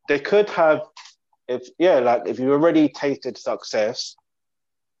they could have, if you already tasted success,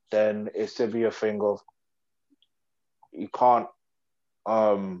 then it should be a thing of you can't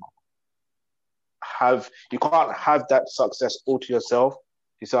can't have that success all to yourself.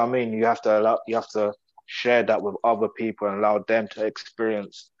 You see what I mean? You have to share that with other people and allow them to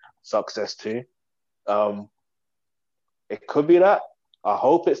experience success too. It could be that. I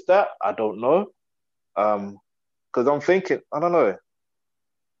hope it's that. I don't know. Because I'm thinking, I don't know.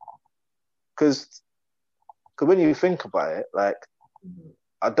 Because when you think about it, like,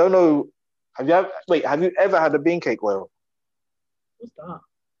 I don't know. Have you ever had a bean cake oil? What's that?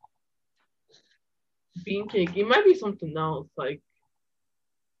 Bean cake. It might be something else. Like,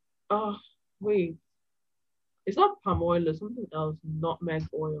 wait. It's not palm oil. It's something else. Nutmeg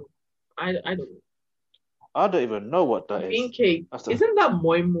oil. I don't know. I don't even know what that is. Bean cake. Isn't that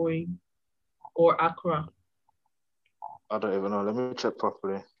moi moi or akra? I don't even know. Let me check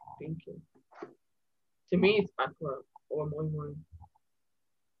properly. Bean cake. To me, it's akra or moi moi.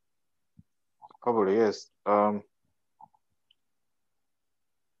 Probably is. Let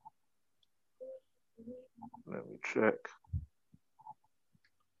me check.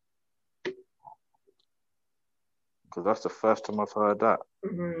 Because that's the first time I've heard that.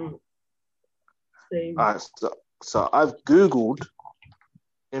 Mm-hmm. Same. All right, so I've Googled.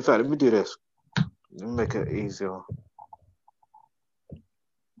 In fact, let me do this. Let me make it easier.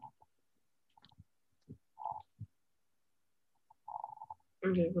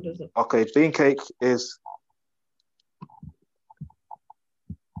 Okay, what is it? Okay, bean cake is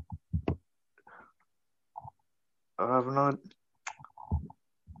I have no.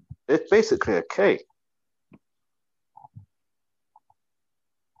 It's basically a cake.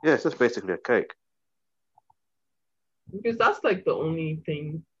 Yeah, it's just basically a cake. Because that's like the only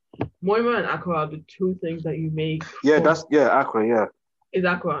thing. Moi moi and akra are the two things that you make. Yeah, akra. Yeah, is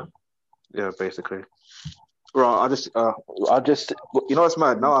akra. Yeah, basically. Right, I just, you know what's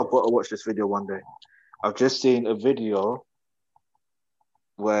mad? Now I've got to watch this video one day. I've just seen a video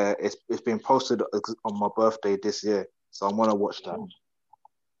where it's been posted on my birthday this year, so I'm gonna watch that.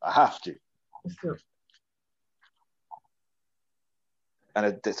 I have to. Sure.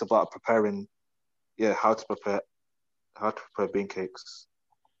 And it's about preparing, how to prepare bean cakes.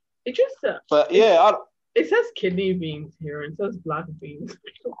 It just, but yeah, it says kidney beans here and it says black beans.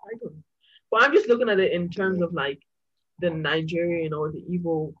 I don't know. But I'm just looking at it in terms of like the Nigerian or the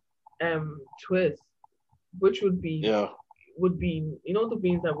Igbo twist, which would be the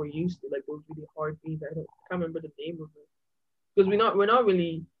beans that we're used to, like those really hard beans. I can't remember the name of it because we're not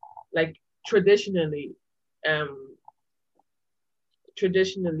really like traditionally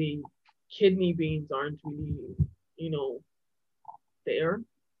kidney beans aren't really there.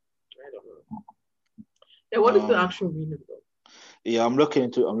 I don't know. Yeah, what is the actual meaning though? Yeah, I'm looking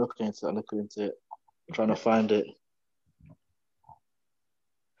into it. I'm trying to find it.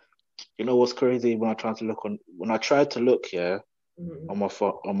 You know what's crazy? When I tried to look here on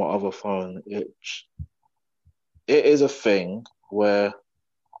my other phone, it is a thing where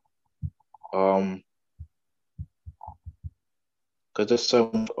because there's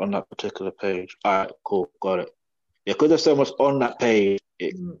so much on that particular page. All right, cool, got it. Yeah, because there's so much on that page,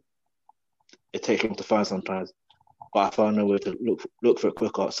 it takes long to find sometimes. But I found a way to look for it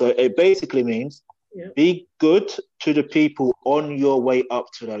quicker. So it basically means be good to the people on your way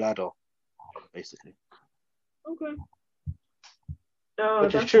up to the ladder, basically. Okay.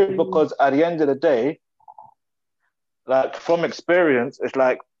 Which is true because at the end of the day, like from experience, it's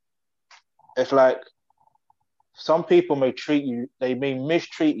like some people may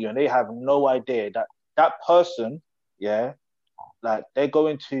mistreat you, and they have no idea that person, like they're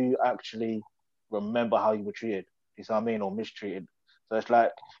going to actually remember how you were treated. You know what I mean, or mistreated. So it's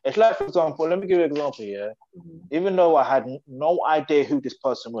like for example, let me give you an example. Even though I had no idea who this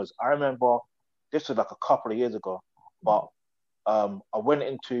person was, I remember this was like a couple of years ago, but I went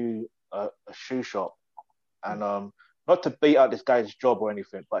into a shoe shop, and not to beat out this guy's job or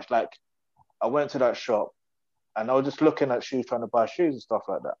anything, but it's like I went to that shop, and I was just looking at shoes, trying to buy shoes and stuff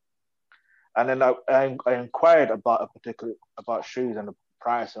like that. And then I inquired about shoes and the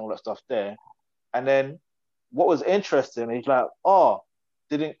price and all that stuff there, and then. What was interesting, he's like, I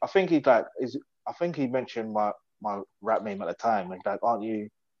think he mentioned my rap name at the time. He's like,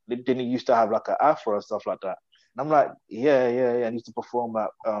 didn't you used to have like an afro and stuff like that? And I'm like, yeah. I used to perform at,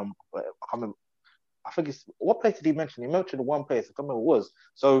 what place did he mention? He mentioned one place, I can't remember what it was.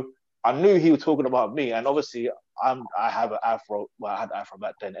 So I knew he was talking about me, and obviously I have an afro, well, I had an afro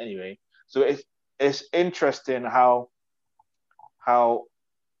back then anyway. So it's interesting how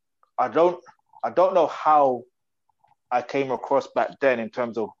I don't know how I came across back then in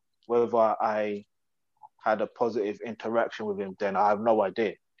terms of whether I had a positive interaction with him then. I have no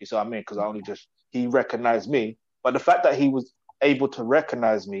idea. You see what I mean? Because he recognized me. But the fact that he was able to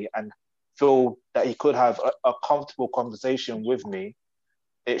recognize me and feel that he could have a comfortable conversation with me,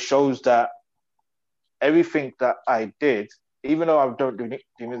 it shows that everything that I did, even though I don't do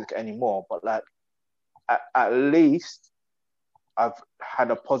music anymore, but like at least I've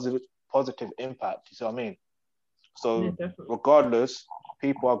had a positive impact. You see what I mean? So regardless,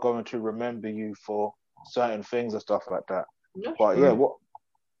 people are going to remember you for certain things and stuff like that. But what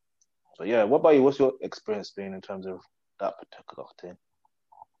about you? What's your experience been in terms of that particular thing?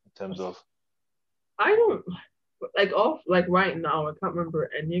 In terms of, I don't like right now. I can't remember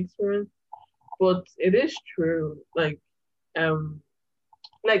any experience, but it is true. Like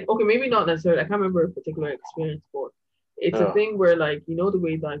okay, maybe not necessarily. I can't remember a particular experience, but it's a thing where like the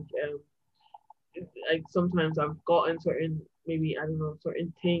way like sometimes I've gotten certain maybe I don't know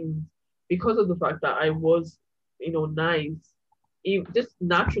certain things because of the fact that I was nice, just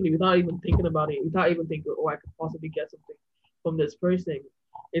naturally without even thinking about it, without even thinking I could possibly get something from this person.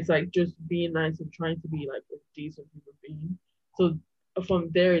 It's like just being nice and trying to be like a decent human being. So from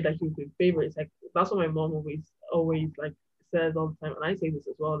there, like you've been favored. It's like that's what my mom always like says all the time, and I say this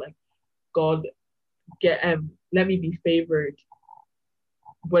as well. Like God, let me be favored,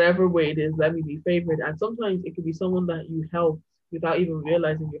 whatever way it is. Let me be favored, and sometimes it could be someone that you helped without even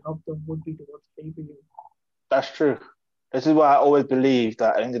realizing you helped them would be the one to favor you. That's true. This is why I always believe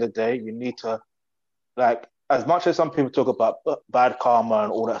that at the end of the day, you need to like. As much as some people talk about bad karma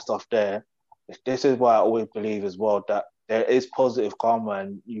and all that stuff this is why I always believe as well that there is positive karma,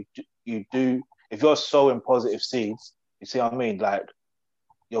 and you do, if you're sowing positive seeds, you see what I mean? Like,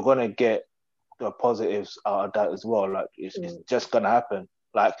 you're going to get the positives out of that as well. Like, it's just going to happen.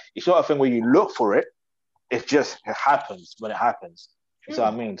 Like, it's not a thing where you look for it. It happens when it happens. You see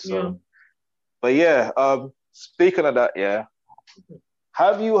what I mean? So, but speaking of that,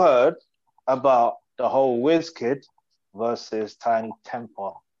 have you heard about the whole Wizkid versus Tiny Temper,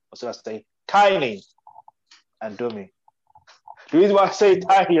 or should I say Tiny and Dummy? The reason why I say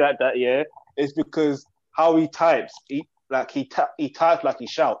Tiny like that, is because how he types. He types like he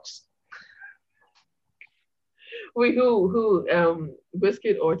shouts. Wait, who?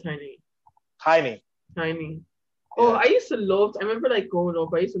 Wizkid or Tiny? Tiny. Oh, I used to love. I remember like growing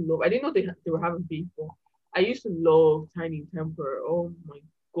up. I used to love. I didn't know they were having beef, but I used to love Tiny Temper. Oh my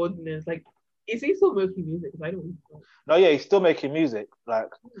goodness! Like, is he still making music? I don't know. No, he's still making music. Like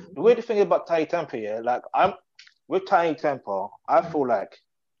the weird thing about Tiny Temper, like I'm with Tiny Temper, I feel like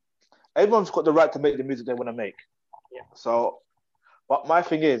everyone's got the right to make the music they want to make. Yeah. So, but my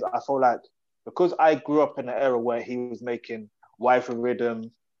thing is, I feel like because I grew up in an era where he was making Wifey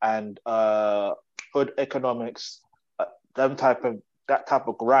Rhythm and Hood Economics, that type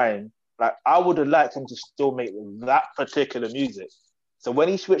of grind. Like I would have liked him to still make that particular music. So when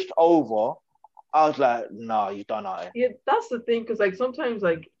he switched over, I was like, no, you don't know it. Yeah, that's the thing, because like sometimes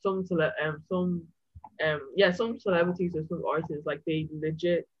like some celebrities or some artists, like they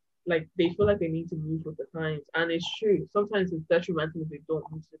legit like they feel like they need to move with the times, and it's true. Sometimes it's detrimental if they don't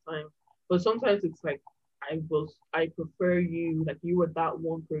move with the times, but sometimes it's like I prefer you, like you were that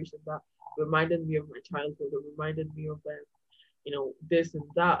one person that reminded me of my childhood or reminded me of this and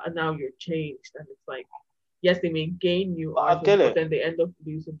that, and now you're changed, and it's like yes, they may gain new artists, but then they end up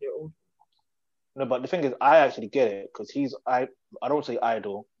losing their old. No, but the thing is, I actually get it because I don't say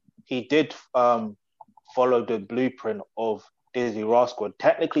idol. He did follow the blueprint of Dizzee Rascal.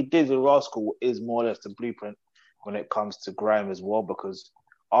 Technically, Dizzee Rascal is more or less the blueprint when it comes to grime as well, because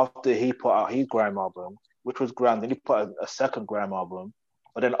after he put out his grime album, which was grime, then he put out a second grime album.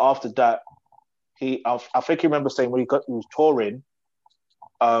 But then after that, I think he remember saying when he was touring,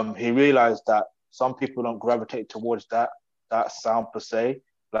 he realized that some people don't gravitate towards that sound per se.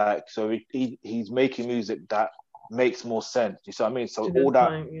 Like, so he's making music that makes more sense. You see what I mean? So all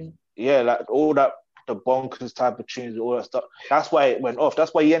that, like all that, the bonkers type of tunes, all that stuff. That's why it went off.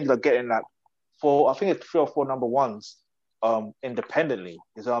 That's why he ended up getting like 3 or 4 number ones, independently.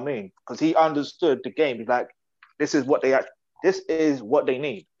 You see what I mean? Because he understood the game. He's like, this is what they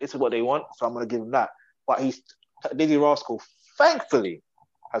need. This is what they want. So I'm gonna give him that. But Dizzee Rascal, thankfully,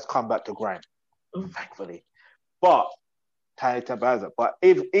 has come back to grind. Thankfully, but Tiny Temper has it. But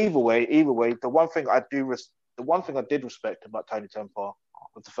either way, the one thing I did respect about Tiny Temper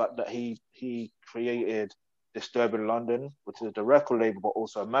was the fact that he created Disturbing London, which is the record label, but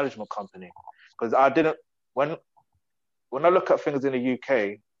also a management company. Because when I look at things in the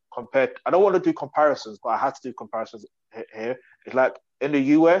UK, I don't want to do comparisons, but I had to do comparisons here. It's like in the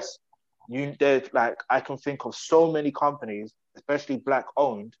US, there's like I can think of so many companies, especially black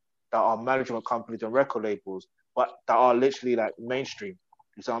owned, that are management companies and record labels, but that are literally like mainstream.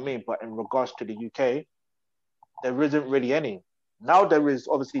 You see what I mean? But in regards to the UK, there isn't really any. Now there is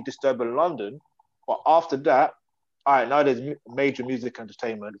obviously Disturbing London, but after that, all right, now there's major music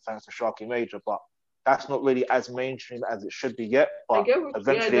entertainment thanks to Sharky Major, but that's not really as mainstream as it should be yet. But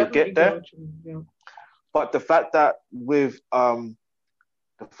eventually it'll get there. But the fact that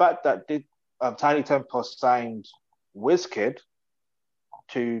Tiny Temper signed Wizkid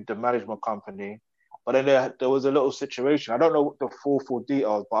to the management company, but then there was a little situation. I don't know the full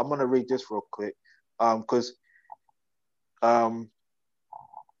details, but I'm gonna read this real quick, because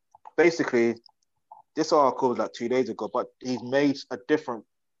basically this article was like 2 days ago, but he's made a different.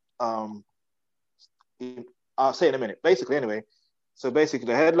 I'll say in a minute. Basically, anyway. So basically,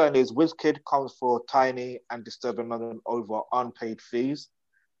 the headline is Wizkid comes for Tiny and Disturbing London over unpaid fees.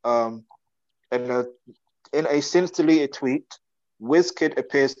 In a since deleted tweet, Wizkid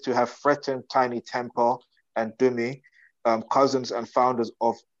appears to have threatened Tiny Temper and Dumi, cousins and founders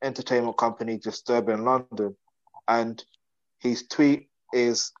of entertainment company Disturbing London. And his tweet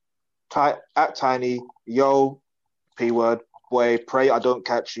is at Tiny, yo, P word, boy, pray I don't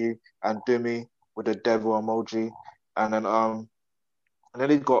catch you, and Dumi with a devil emoji. And then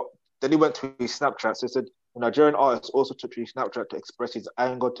he went to his Snapchat. So he said, the Nigerian artist also took to his Snapchat to express his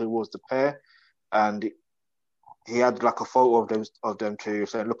anger towards the pair. And he had like a photo of them two,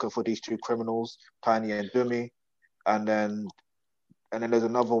 saying looking for these two criminals, Tiny and Dumi. And then there's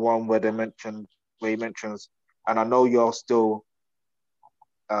another one where he mentions, and I know you're still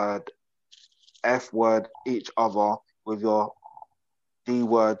F word each other with your D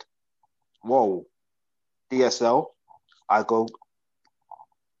word. Whoa, DSL.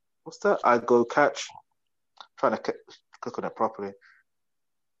 What's that? I go catch. Trying to click on it properly,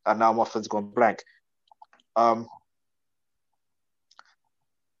 and now my phone's gone blank. I'm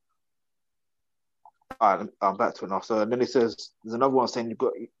back to it now. So and then it says there's another one saying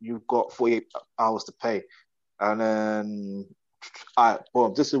you've got 48 hours to pay, and then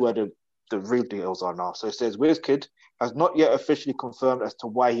this is where the real details are now. So it says Wizkid has not yet officially confirmed as to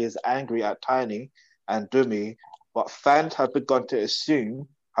why he is angry at Tiny and Dumi, but fans have begun to assume,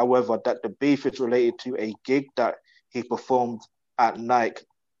 however, that the beef is related to a gig that he performed at Nike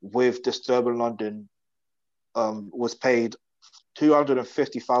with Disturbing London. Was paid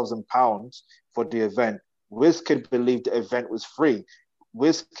 £250,000 for the event. Wizkid believed the event was free.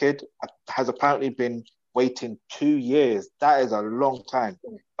 Wizkid has apparently been waiting 2 years. That is a long time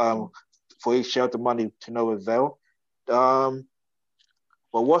for he shared the money to no avail. But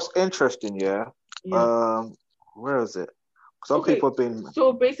what's interesting, where is it? Some people have been.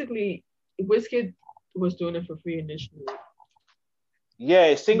 So basically, Wizkid was doing it for free initially. Yeah,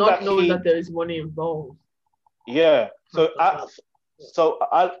 it seems not knowing that there is money involved. Yeah, so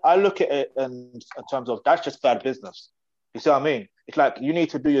I look at it in terms of that's just bad business. You see what I mean? It's like you need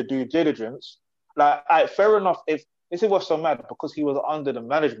to do your due diligence. Like, fair enough. If this is what's so mad because he was under the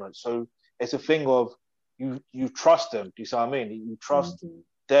management, so it's a thing of you trust them. Do you see what I mean? You trust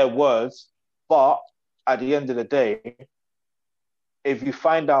their words, but at the end of the day, if you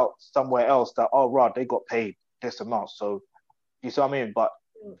find out somewhere else that right, they got paid this amount, so you see what I mean? But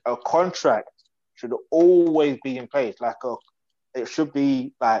a contract should always be in place. Like it should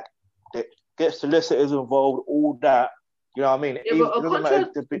be like get solicitors involved, all that. You know what I mean? Yeah, but a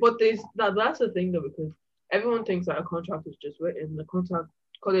contract. But that's the thing though, because everyone thinks that a contract is just written. The contract,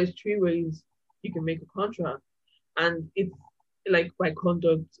 because there's 3 ways you can make a contract, and it's like by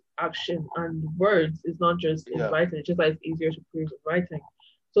conduct, action, and words. It's not just in writing. It's just like it's easier to prove in writing.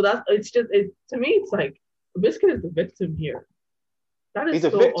 So to me, it's like Wizkid is the victim here. That is He's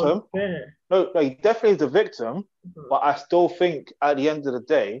so a victim. Unfair. No, he definitely is a victim. But I still think at the end of the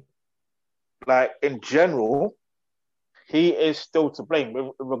day, like in general, he is still to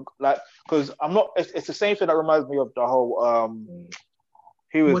blame. Like, because I'm not. It's the same thing that reminds me of the whole.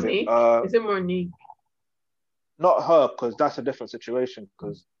 Who is Monique? it? Is it Monique? Not her, because that's a different situation.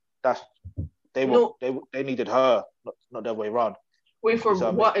 Because they needed her, not the other way around. Wait, for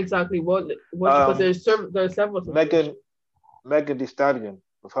what exactly? What? Because there's several. Megan Thee Stallion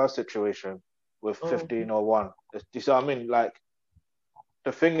with her situation with 1501. Do you see what I mean? Like,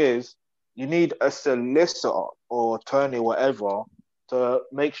 the thing is, you need a solicitor or attorney or whatever to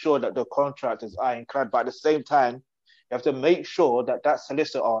make sure that the contract is ironclad. But at the same time, you have to make sure that that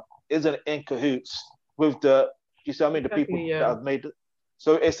solicitor isn't in cahoots with the, you see what I mean? The people that have made it.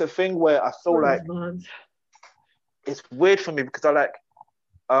 So it's a thing where I feel like it's weird for me because I like,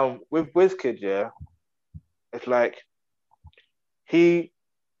 with Wizkid, it's like,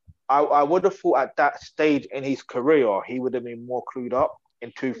 I would have thought at that stage in his career, he would have been more clued up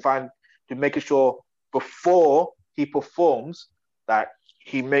into making sure before he performs that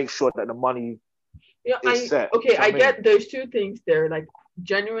he makes sure that the money Yeah, it's set. okay, Do you know I what I mean? get there's two things there. Like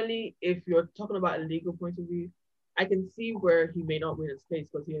generally, if you're talking about a legal point of view, I can see where he may not win his case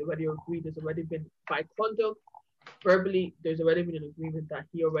because he already agreed. There's already been by conduct, verbally, there's already been an agreement that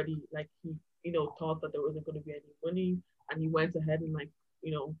he already like he thought that there wasn't going to be any money, and he went ahead and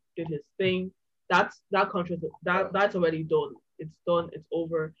did his thing. That contract that's already done. It's done. It's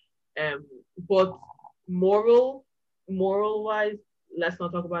over. But moral moral wise, let's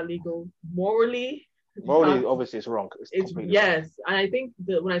not talk about legal. Morally, Morally, obviously, it's wrong. it's Completely wrong. yes, and I think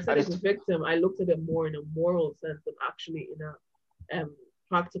that when I said And it's a victim, I looked at it more in a moral sense than actually in a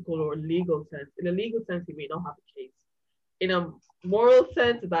practical or legal sense. In a legal sense, he may not have a case. In a moral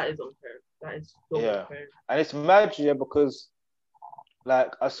sense, that is unfair. That is so unfair. And it's mad, yeah, because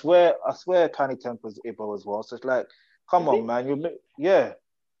like I swear, Tiny Temper's Igbo as well. So it's like, come on, man,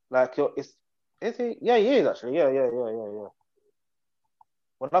 like is he? Yeah, he is actually. Yeah.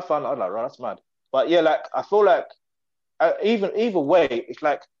 When I found out, I was like, right, that's mad. But yeah, like I feel like even either way, it's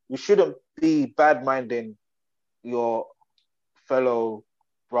like you shouldn't be bad minding your fellow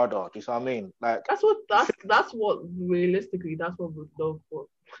brother. Do you see what I mean? Like that's what realistically that's what we'd love for.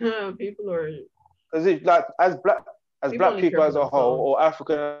 People are because it's like as black people as a whole or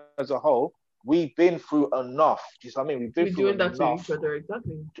African as a whole, we've been through enough. Do you see what I mean? We've been through doing that enough. to each other,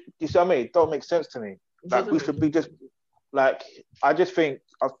 exactly. Do you see what I mean? It don't make sense to me. Like we should be just like I just think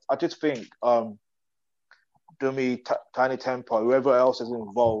Dumi, Tiny Tempo, whoever else is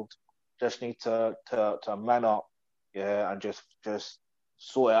involved, just need to man up, yeah, and just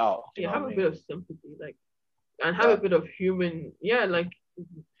sort it out. Yeah, have a bit of sympathy, like, and have a bit of human, like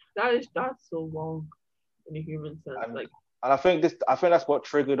that's so wrong in a human sense, and I think that's what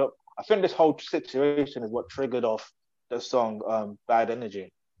triggered up. I think this whole situation is what triggered off the song "Bad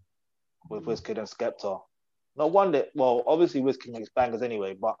Energy" with Wizkid and Skepta. No wonder. Well, obviously Wizkid makes bangers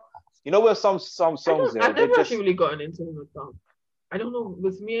anyway, but you know where some songs I've never actually really gotten into him with songs. I don't know.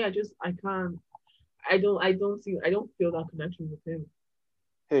 With me, I can't. I don't feel that connection with him.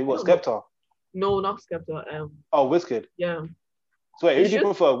 Hey, what Skepta? No, not Skepta. Wizkid. Yeah. So wait, who do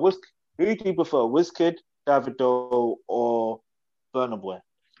you prefer? Wizkid, Davido, or Burna Boy?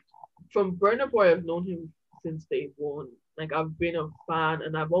 From Burna Boy, I've known him since day one. Like I've been a fan,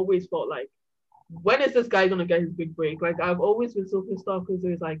 and I've always felt like, when is this guy gonna get his big break? Like I've always been so pissed off because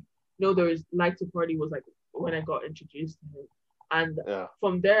there's like, there's Like to Party was like when I got introduced to him, and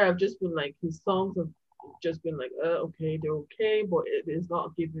from there I've just been like his songs have just been like, okay, they're okay, but it is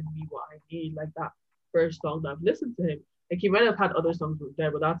not giving me what I need. Like that first song that I've listened to him, like he might have had other songs with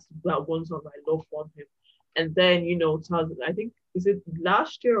there, but that's that one song that I love from him. And then I think is it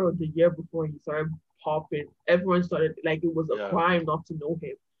last year or the year before he started popping, everyone started like it was a crime not to know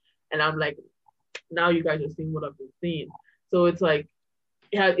him, and I'm like, now you guys are seeing what I've been seeing. So it's like,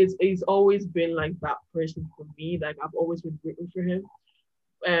 he's always been like that person for me. Like I've always been rooting for him.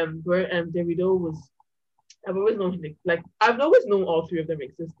 Davido was, I've always known him. Like I've always known all three of them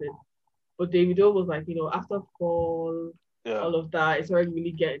existed, but Davido was like, after Fall, all of that, I started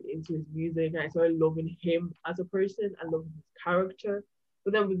really getting into his music, and I started loving him as a person and loving his character.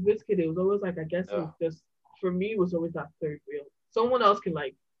 But then with Wizkid, it was always like, I guess it was just, for me, it was always that third wheel. Someone else can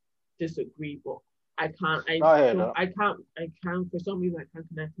like disagree, but I can't. I can't. For some reason, I can't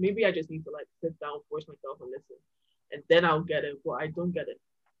connect. Maybe I just need to like sit down, force myself, and listen, and then I'll get it. But I don't get it.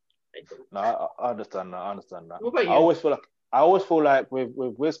 I don't. No, I understand that. What about you? I always feel like with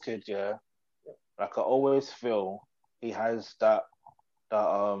Wizkid, like I always feel he has that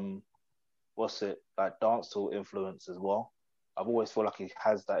what's it, like dancehall influence as well. I've always felt like he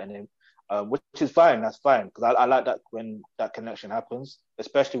has that in him. Which is fine. That's fine because I like that when that connection happens,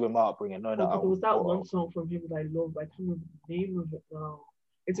 especially with my upbringing. There was that one song from him that I love. I can't remember the name of it now.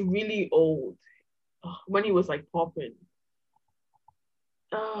 It's really old. When he was like popping.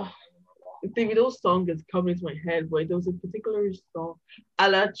 Davido's song is coming to my head, but there was a particular song,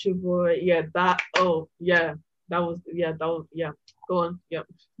 Ala Chiboy. Yeah, that. Oh, yeah, that was. Go on. Yeah.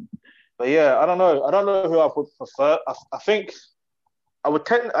 But yeah, I don't know who I would prefer. I think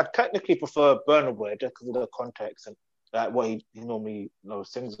I'd technically prefer Burna Boy just because of the context and like what he normally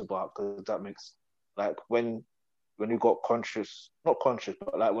sings about, because that makes like when you got not conscious,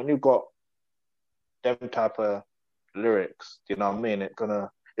 but like when you got them type of lyrics, you know what I mean?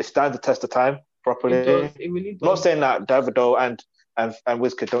 It stands the test of time properly. It really does. I'm not saying that Davido and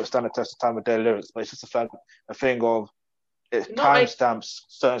Wizkid don't stand the test of time with their lyrics, but it's just a thing of it timestamps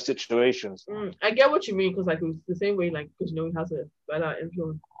certain situations. I get what you mean, because like it was the same way, like because he has a better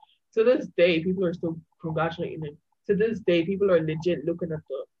influence. To this day, people are still congratulating him. To this day, people are legit looking at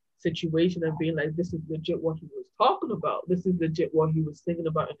the situation and being like, this is legit what he was talking about. This is legit what he was singing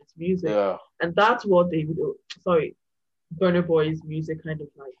about in his music. Yeah. And that's what Burna Boy's music kind of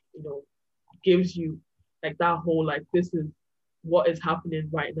like, gives you like that whole like, this is what is happening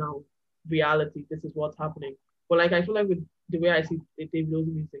right now, reality. This is what's happening. But like I feel like with the way I see Davido's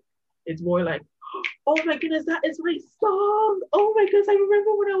music, it's more like, oh my goodness, that is my song. Oh my goodness, I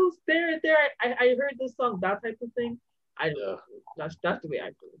remember when I was there. I heard this song, that type of thing. I don't know. That's the way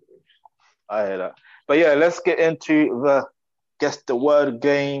I feel. I hear that. But yeah, let's get into the guess the word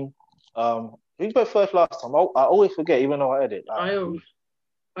game. Who went first last time? I always forget, even though I edit. I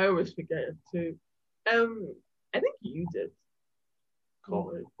always forget it too. I think you did.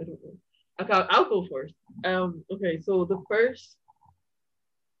 Cool. I don't know. Okay, I'll go first. Okay, so the first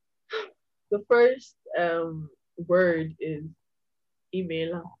word is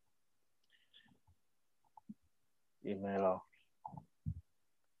emailer. Emailer.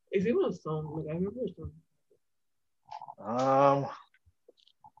 Is it a song? Like I remember a song.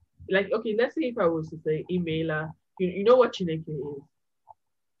 Like okay, let's say if I was to say emailer, you know what Chineke is?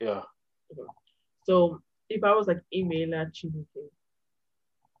 Yeah. Okay. So if I was like emailer Chineke,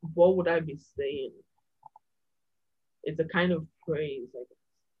 what would I be saying? It's a kind of praise, I guess.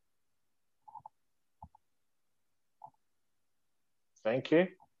 Thank you.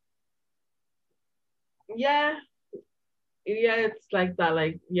 Yeah, it's like that.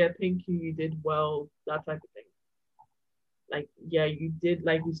 Like, yeah, thank you, you did well, that type of thing. Like, yeah, you did.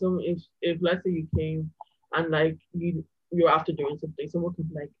 Like, if let's say you came and like you're after doing something, someone could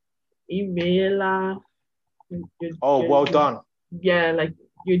be like emailer. Well done. Yeah, like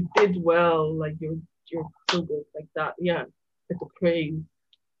you did well. Like you're so good. Like that. Yeah, it's a praise.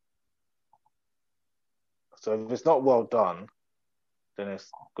 So if it's not well done, then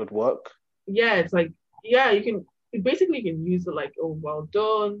it's good work. Yeah, it's like you can basically you can use it like, oh, well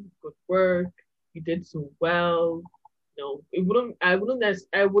done, good work, you did so well. I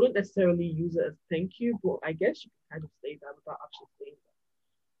wouldn't necessarily use it as thank you, but I guess you can kind of say that without actually saying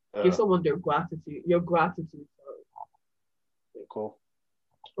that. Yeah. Give someone your gratitude. Sorry. Cool.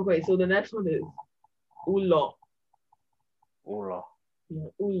 Okay, so the next one is ulo. Ulo. Yeah,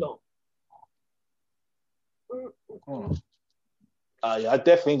 ulo. Yeah, I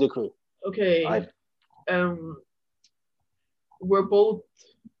definitely agree. Okay. We're both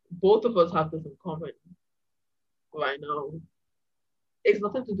of us have this in common right now. It's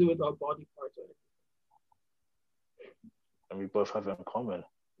nothing to do with our body parts or anything. And we both have it in common.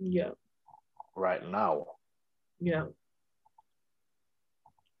 Yeah. Right now. Yeah.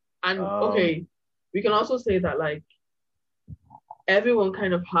 And okay, we can also say that like everyone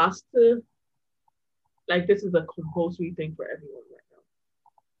kind of has to, like, this is a compulsory thing for everyone right now.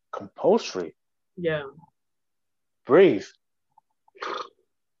 Compulsory? Yeah. Breathe.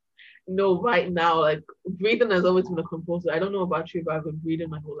 No, right now, like breathing has always been a compulsory. I don't know about you, but I've been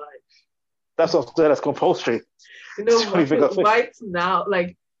breathing my whole life. That's what I'm saying. That's compulsory. Right now,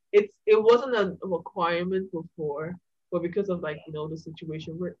 like it wasn't a requirement before, but because of like the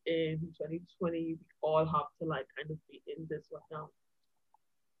situation we're in 2020, we all have to like kind of be in this right now.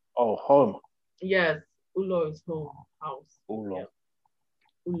 Oh, home. Yes, ulo is home, house. Ulo. Yeah.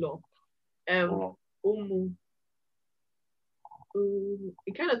 Ulo. Umu.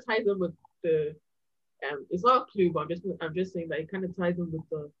 It kind of ties in with the it's not a clue, but I'm just saying that it kind of ties in with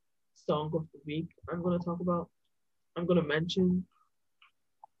the song of the week I'm gonna mention.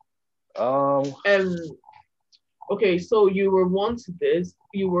 Okay, so you once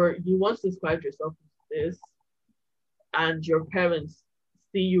described yourself as this, and your parents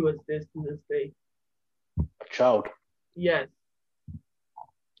see you as this to this day. A child. Yes. A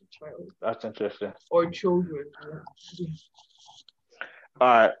child. That's interesting. Or children. Yeah.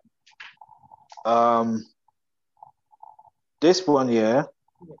 All right. This one, yeah.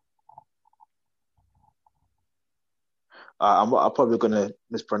 I'm probably gonna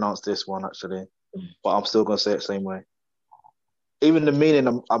mispronounce this one actually, but I'm still gonna say it the same way. Even the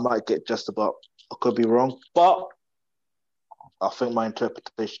meaning, I might get just about. I could be wrong, but I think my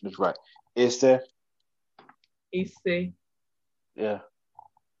interpretation is right. Is there? Yeah.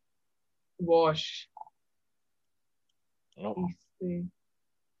 Wash. No.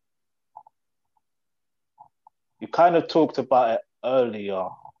 You kind of talked about it earlier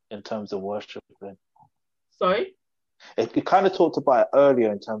in terms of worshiping. Sorry? You kind of talked about it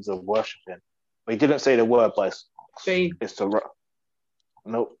earlier in terms of worshiping, but you didn't say the word, but faith. It's the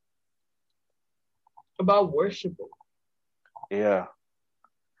nope. About worshiping. Yeah.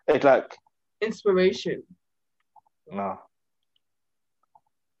 It's like inspiration. No.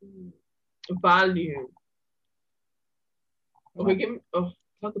 Value. Okay,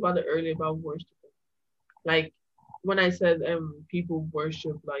 talked about it earlier about worship. Like when I said people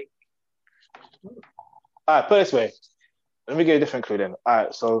worship like All right, put it this way. Let me give you a different clue then. All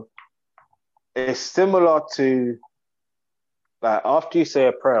right, so it's similar to like after you say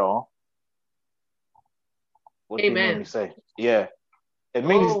a prayer, what do you normally amen. say? Yeah, it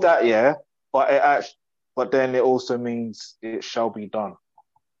means Oh, that, yeah, but then it also means it shall be done,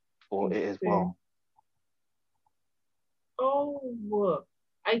 or it is okay. well. Oh,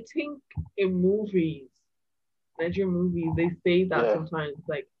 I think in movies, Nigerian movies, they say that Yeah, sometimes.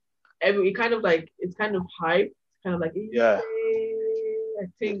 Like every it kind of like it's kind of hype. It's kind of like yeah, I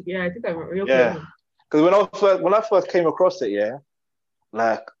think yeah, I think I remember. Okay, yeah. okay. Because when I first came across it, yeah,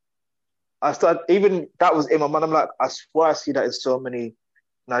 like I started even that was in my mind. I'm like, I swear I see that in so many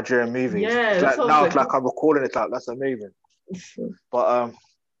Nigerian movies. Yeah, It's that's like what I was now it's like. like I'm recalling it. Like that's amazing. But all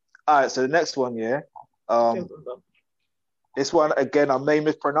right. So the next one, yeah, Okay, um, this one again I may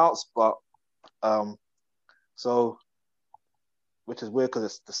mispronounce, but um, so which is weird because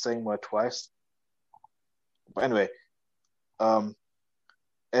it's the same word twice. But anyway, um,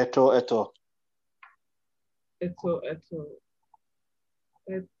 eto eto. Eto, eto,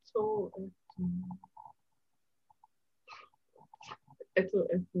 eto,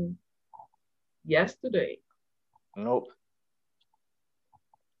 eto. Yesterday. Nope.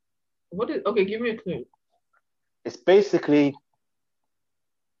 What is okay? Give me a clue. It's basically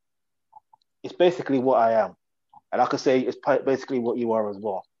what I am, and I could say it's basically what you are as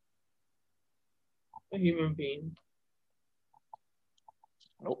well. A human being.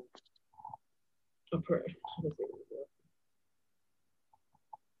 Nope. A prayer.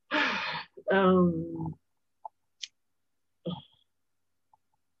 um,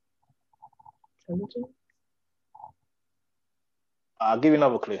 intelligent. I'll give you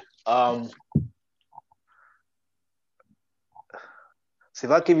another clue. So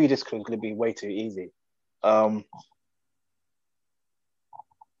if I give you this clue, it's gonna be way too easy. Um,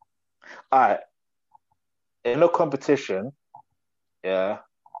 all right. In a competition, yeah,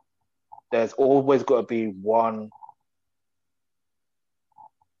 there's always got to be one.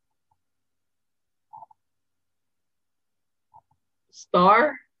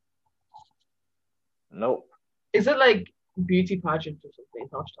 Star. Nope. Is it like beauty pageant or something?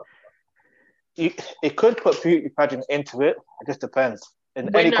 Not stuff. You, it could put beauty pageant into it. It just depends.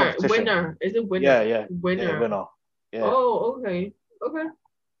 In any Winner, competition. winner. Is it Yeah, winner? yeah, yeah, Winner. winner. Yeah. Oh, okay. Okay.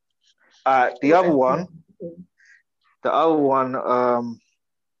 The Oh, other one, excellent.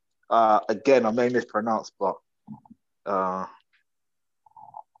 Okay. again, I may mispronounce, but all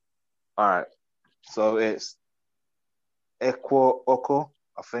right. So it's Equo Oko.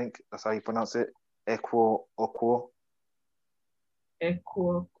 I think that's how you pronounce it. Equo Oko.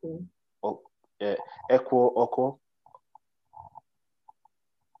 Equal, cool. Oh, yeah. Equo Oko.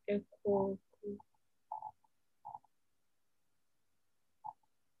 Equal, cool.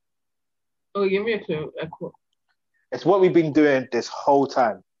 Oh, give me a clue. Equal. It's what we've been doing this whole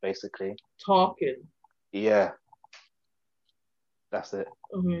time, basically. Talking. Yeah, that's it.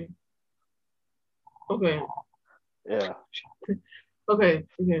 Okay. Okay. Yeah. Okay.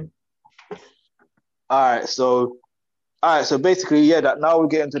 Okay. All right. So basically, yeah. That now we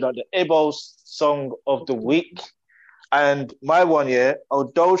get into the Abel's song of the week, and my one, yeah.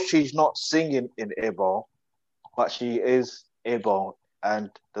 Although she's not singing in Abel, but she is Abel, and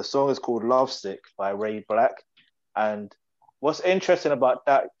the song is called "Lovesick" by Ray Black. And what's interesting about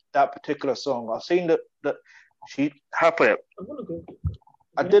that particular song, I've seen that she happened. I'm gonna go.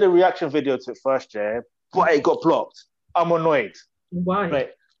 I Yeah. did a reaction video to it first, yeah, but it got blocked. I'm annoyed. Why?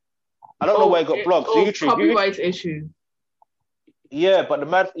 Right. I don't know why it got blocked. So YouTube, copyright issue. yeah, but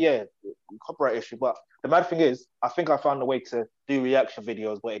copyright issue. But the mad thing is, I think I found a way to do reaction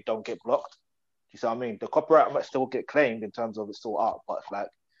videos where it don't get blocked. You see what I mean? The copyright might still get claimed in terms of it's still up, but it's like,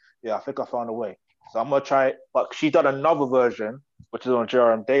 yeah, I think I found a way. So I'm gonna try it. But she done another version, which is on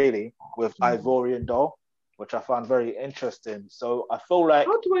JRM Daily with Ivorian Doll, which I found very interesting. So I feel like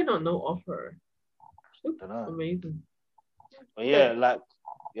How do I not know of her? I don't know. Amazing. But yeah, like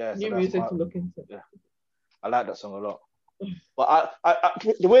yeah, New so music to look into. yeah, I like that song a lot. But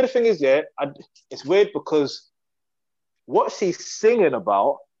the weird thing is, yeah, it's weird because what she's singing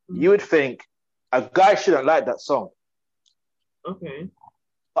about, you would think a guy shouldn't like that song. Okay.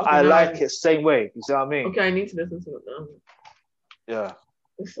 But Okay, I like it same way. You see what I mean? Okay, I need to listen to it now. Yeah.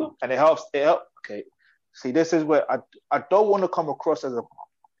 And it helps. Okay. See, this is where I don't want to come across as a.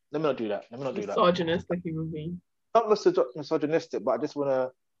 Let me not do that. Misogynistic human being. Not misogynistic, but I just want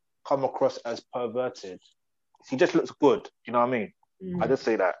to come across as perverted. She just looks good. You know what I mean? I just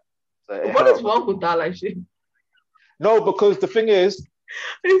say that. So what is wrong with that? Like, no, because the thing is,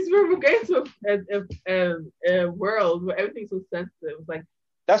 It's we're going to a world where everything's so sensitive. It's like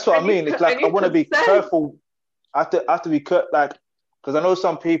That's what I mean. It's I like I need want to be consent. careful. I have to be like, because I know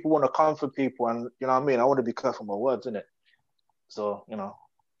some people want to comfort people, and you know what I mean. I want to be careful with my words, innit? So you know,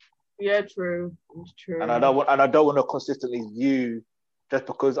 Yeah, true. It's and true. I don't want to consistently view just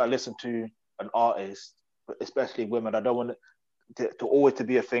because I listen to an artist, especially women. I don't want to always to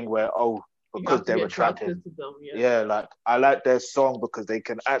be a thing where You because have to be they're attractive. attracted to them. Yeah. Yeah, like I like their song because they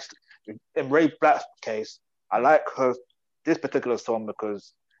can actually. In Ray Black's case, I like her this particular song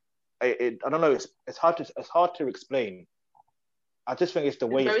because I don't know. It's hard to explain. I just think it's the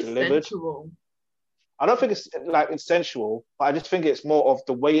It's way it's very delivered. sensual. I don't think it's like it's sensual, but I just think it's more of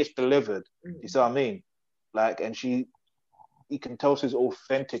the way it's delivered. You Mm. see what I mean? Like, and you can tell she's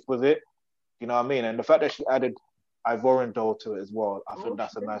authentic with it. You know what I mean? And the fact that she added Ivorian Doll to it as well, I Oh, think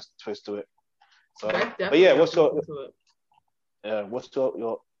that's a shit. nice twist to it. So, I but yeah, definitely have to listen to it. what's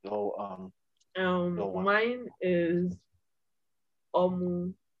your one? Mine is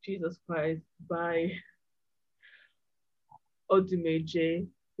Jesus Christ by Odumeje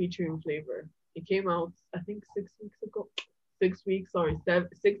featuring Flavor. It came out, I think, 6 weeks ago. 6 weeks, sorry,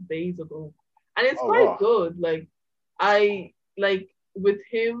 6 days ago, and it's Oh quite wow, good. Like I like with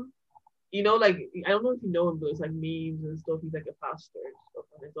him, like I don't know if you know him, but it's like memes and stuff. He's like a pastor and stuff,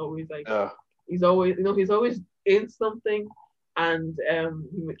 and it's always like yeah, he's always in something. And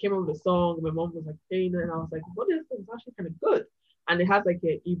he came up with a song. And my mom was like playing it, and I was like, "What is this? It's actually kind of good." And it has like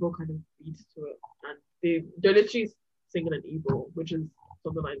an Igbo kind of beat to it, and they're literally singing an Igbo, which is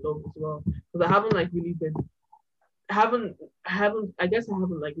something I love as well. Because I haven't like really been, I haven't, I guess I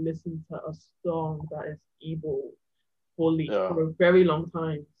haven't like listened to a song that is Igbo fully yeah. for a very long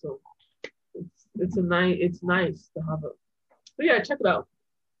time. So it's nice to have it. So yeah, check it out.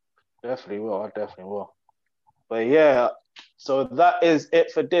 Definitely will. I definitely will. But yeah, so that is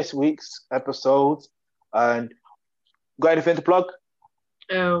it for this week's episode. And got anything to plug?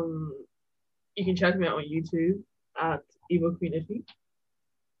 Um, you can check me out on YouTube at Evo Queen Iffy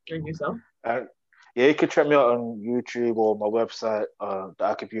and yourself. And yeah, you can check me out on YouTube or my website, the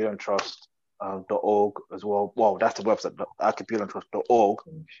Acapulco and Trust .org as well. Well, that's the website, acapulcoandtrust.org.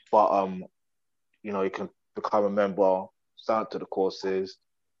 But you can become a member, sign up to the courses,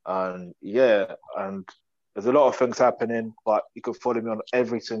 and yeah, and there's a lot of things happening. But you can follow me on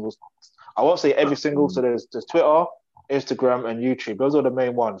every single. I won't say every single. So there's Twitter, Instagram, and YouTube. Those are the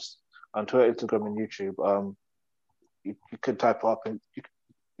main ones. On Twitter, Instagram, and YouTube. You could type up and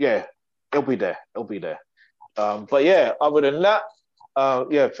yeah, it'll be there. It'll be there. But yeah, other than that,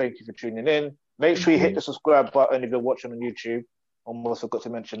 yeah, thank you for tuning in. Make sure you hit the subscribe button if you're watching on YouTube. Almost forgot to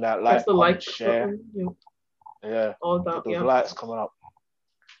mention that. Press Like, the comment, like share. button. Yeah, All that. those Yeah. likes coming up.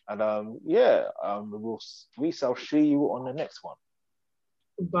 And yeah, we shall see you on the next one.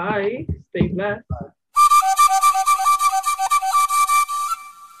 Bye. Stay blessed.